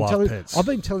life, and I love pets. I've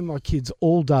been telling my kids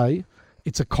all day,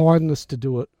 it's a kindness to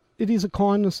do it. It is a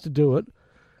kindness to do it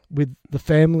with the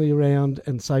family around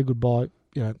and say goodbye.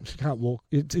 She can't walk.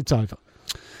 It's over.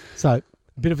 So,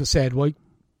 a bit of a sad week.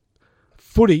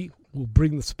 Footy will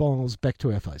bring the smiles back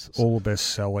to our faces. All the best,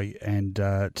 Sally, and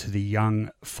to the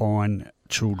young, fine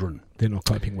children. They're not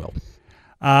coping well.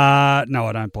 No,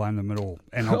 I don't blame them at all.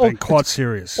 And I've been quite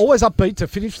serious. Always upbeat to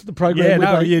finish the program.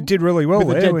 Yeah, you did really well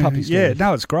with there. The dead puppy story. Yeah,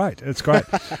 no, it's great. It's great.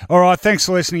 All right, thanks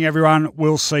for listening, everyone.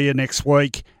 We'll see you next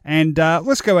week. And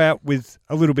let's go out with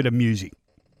a little bit of music.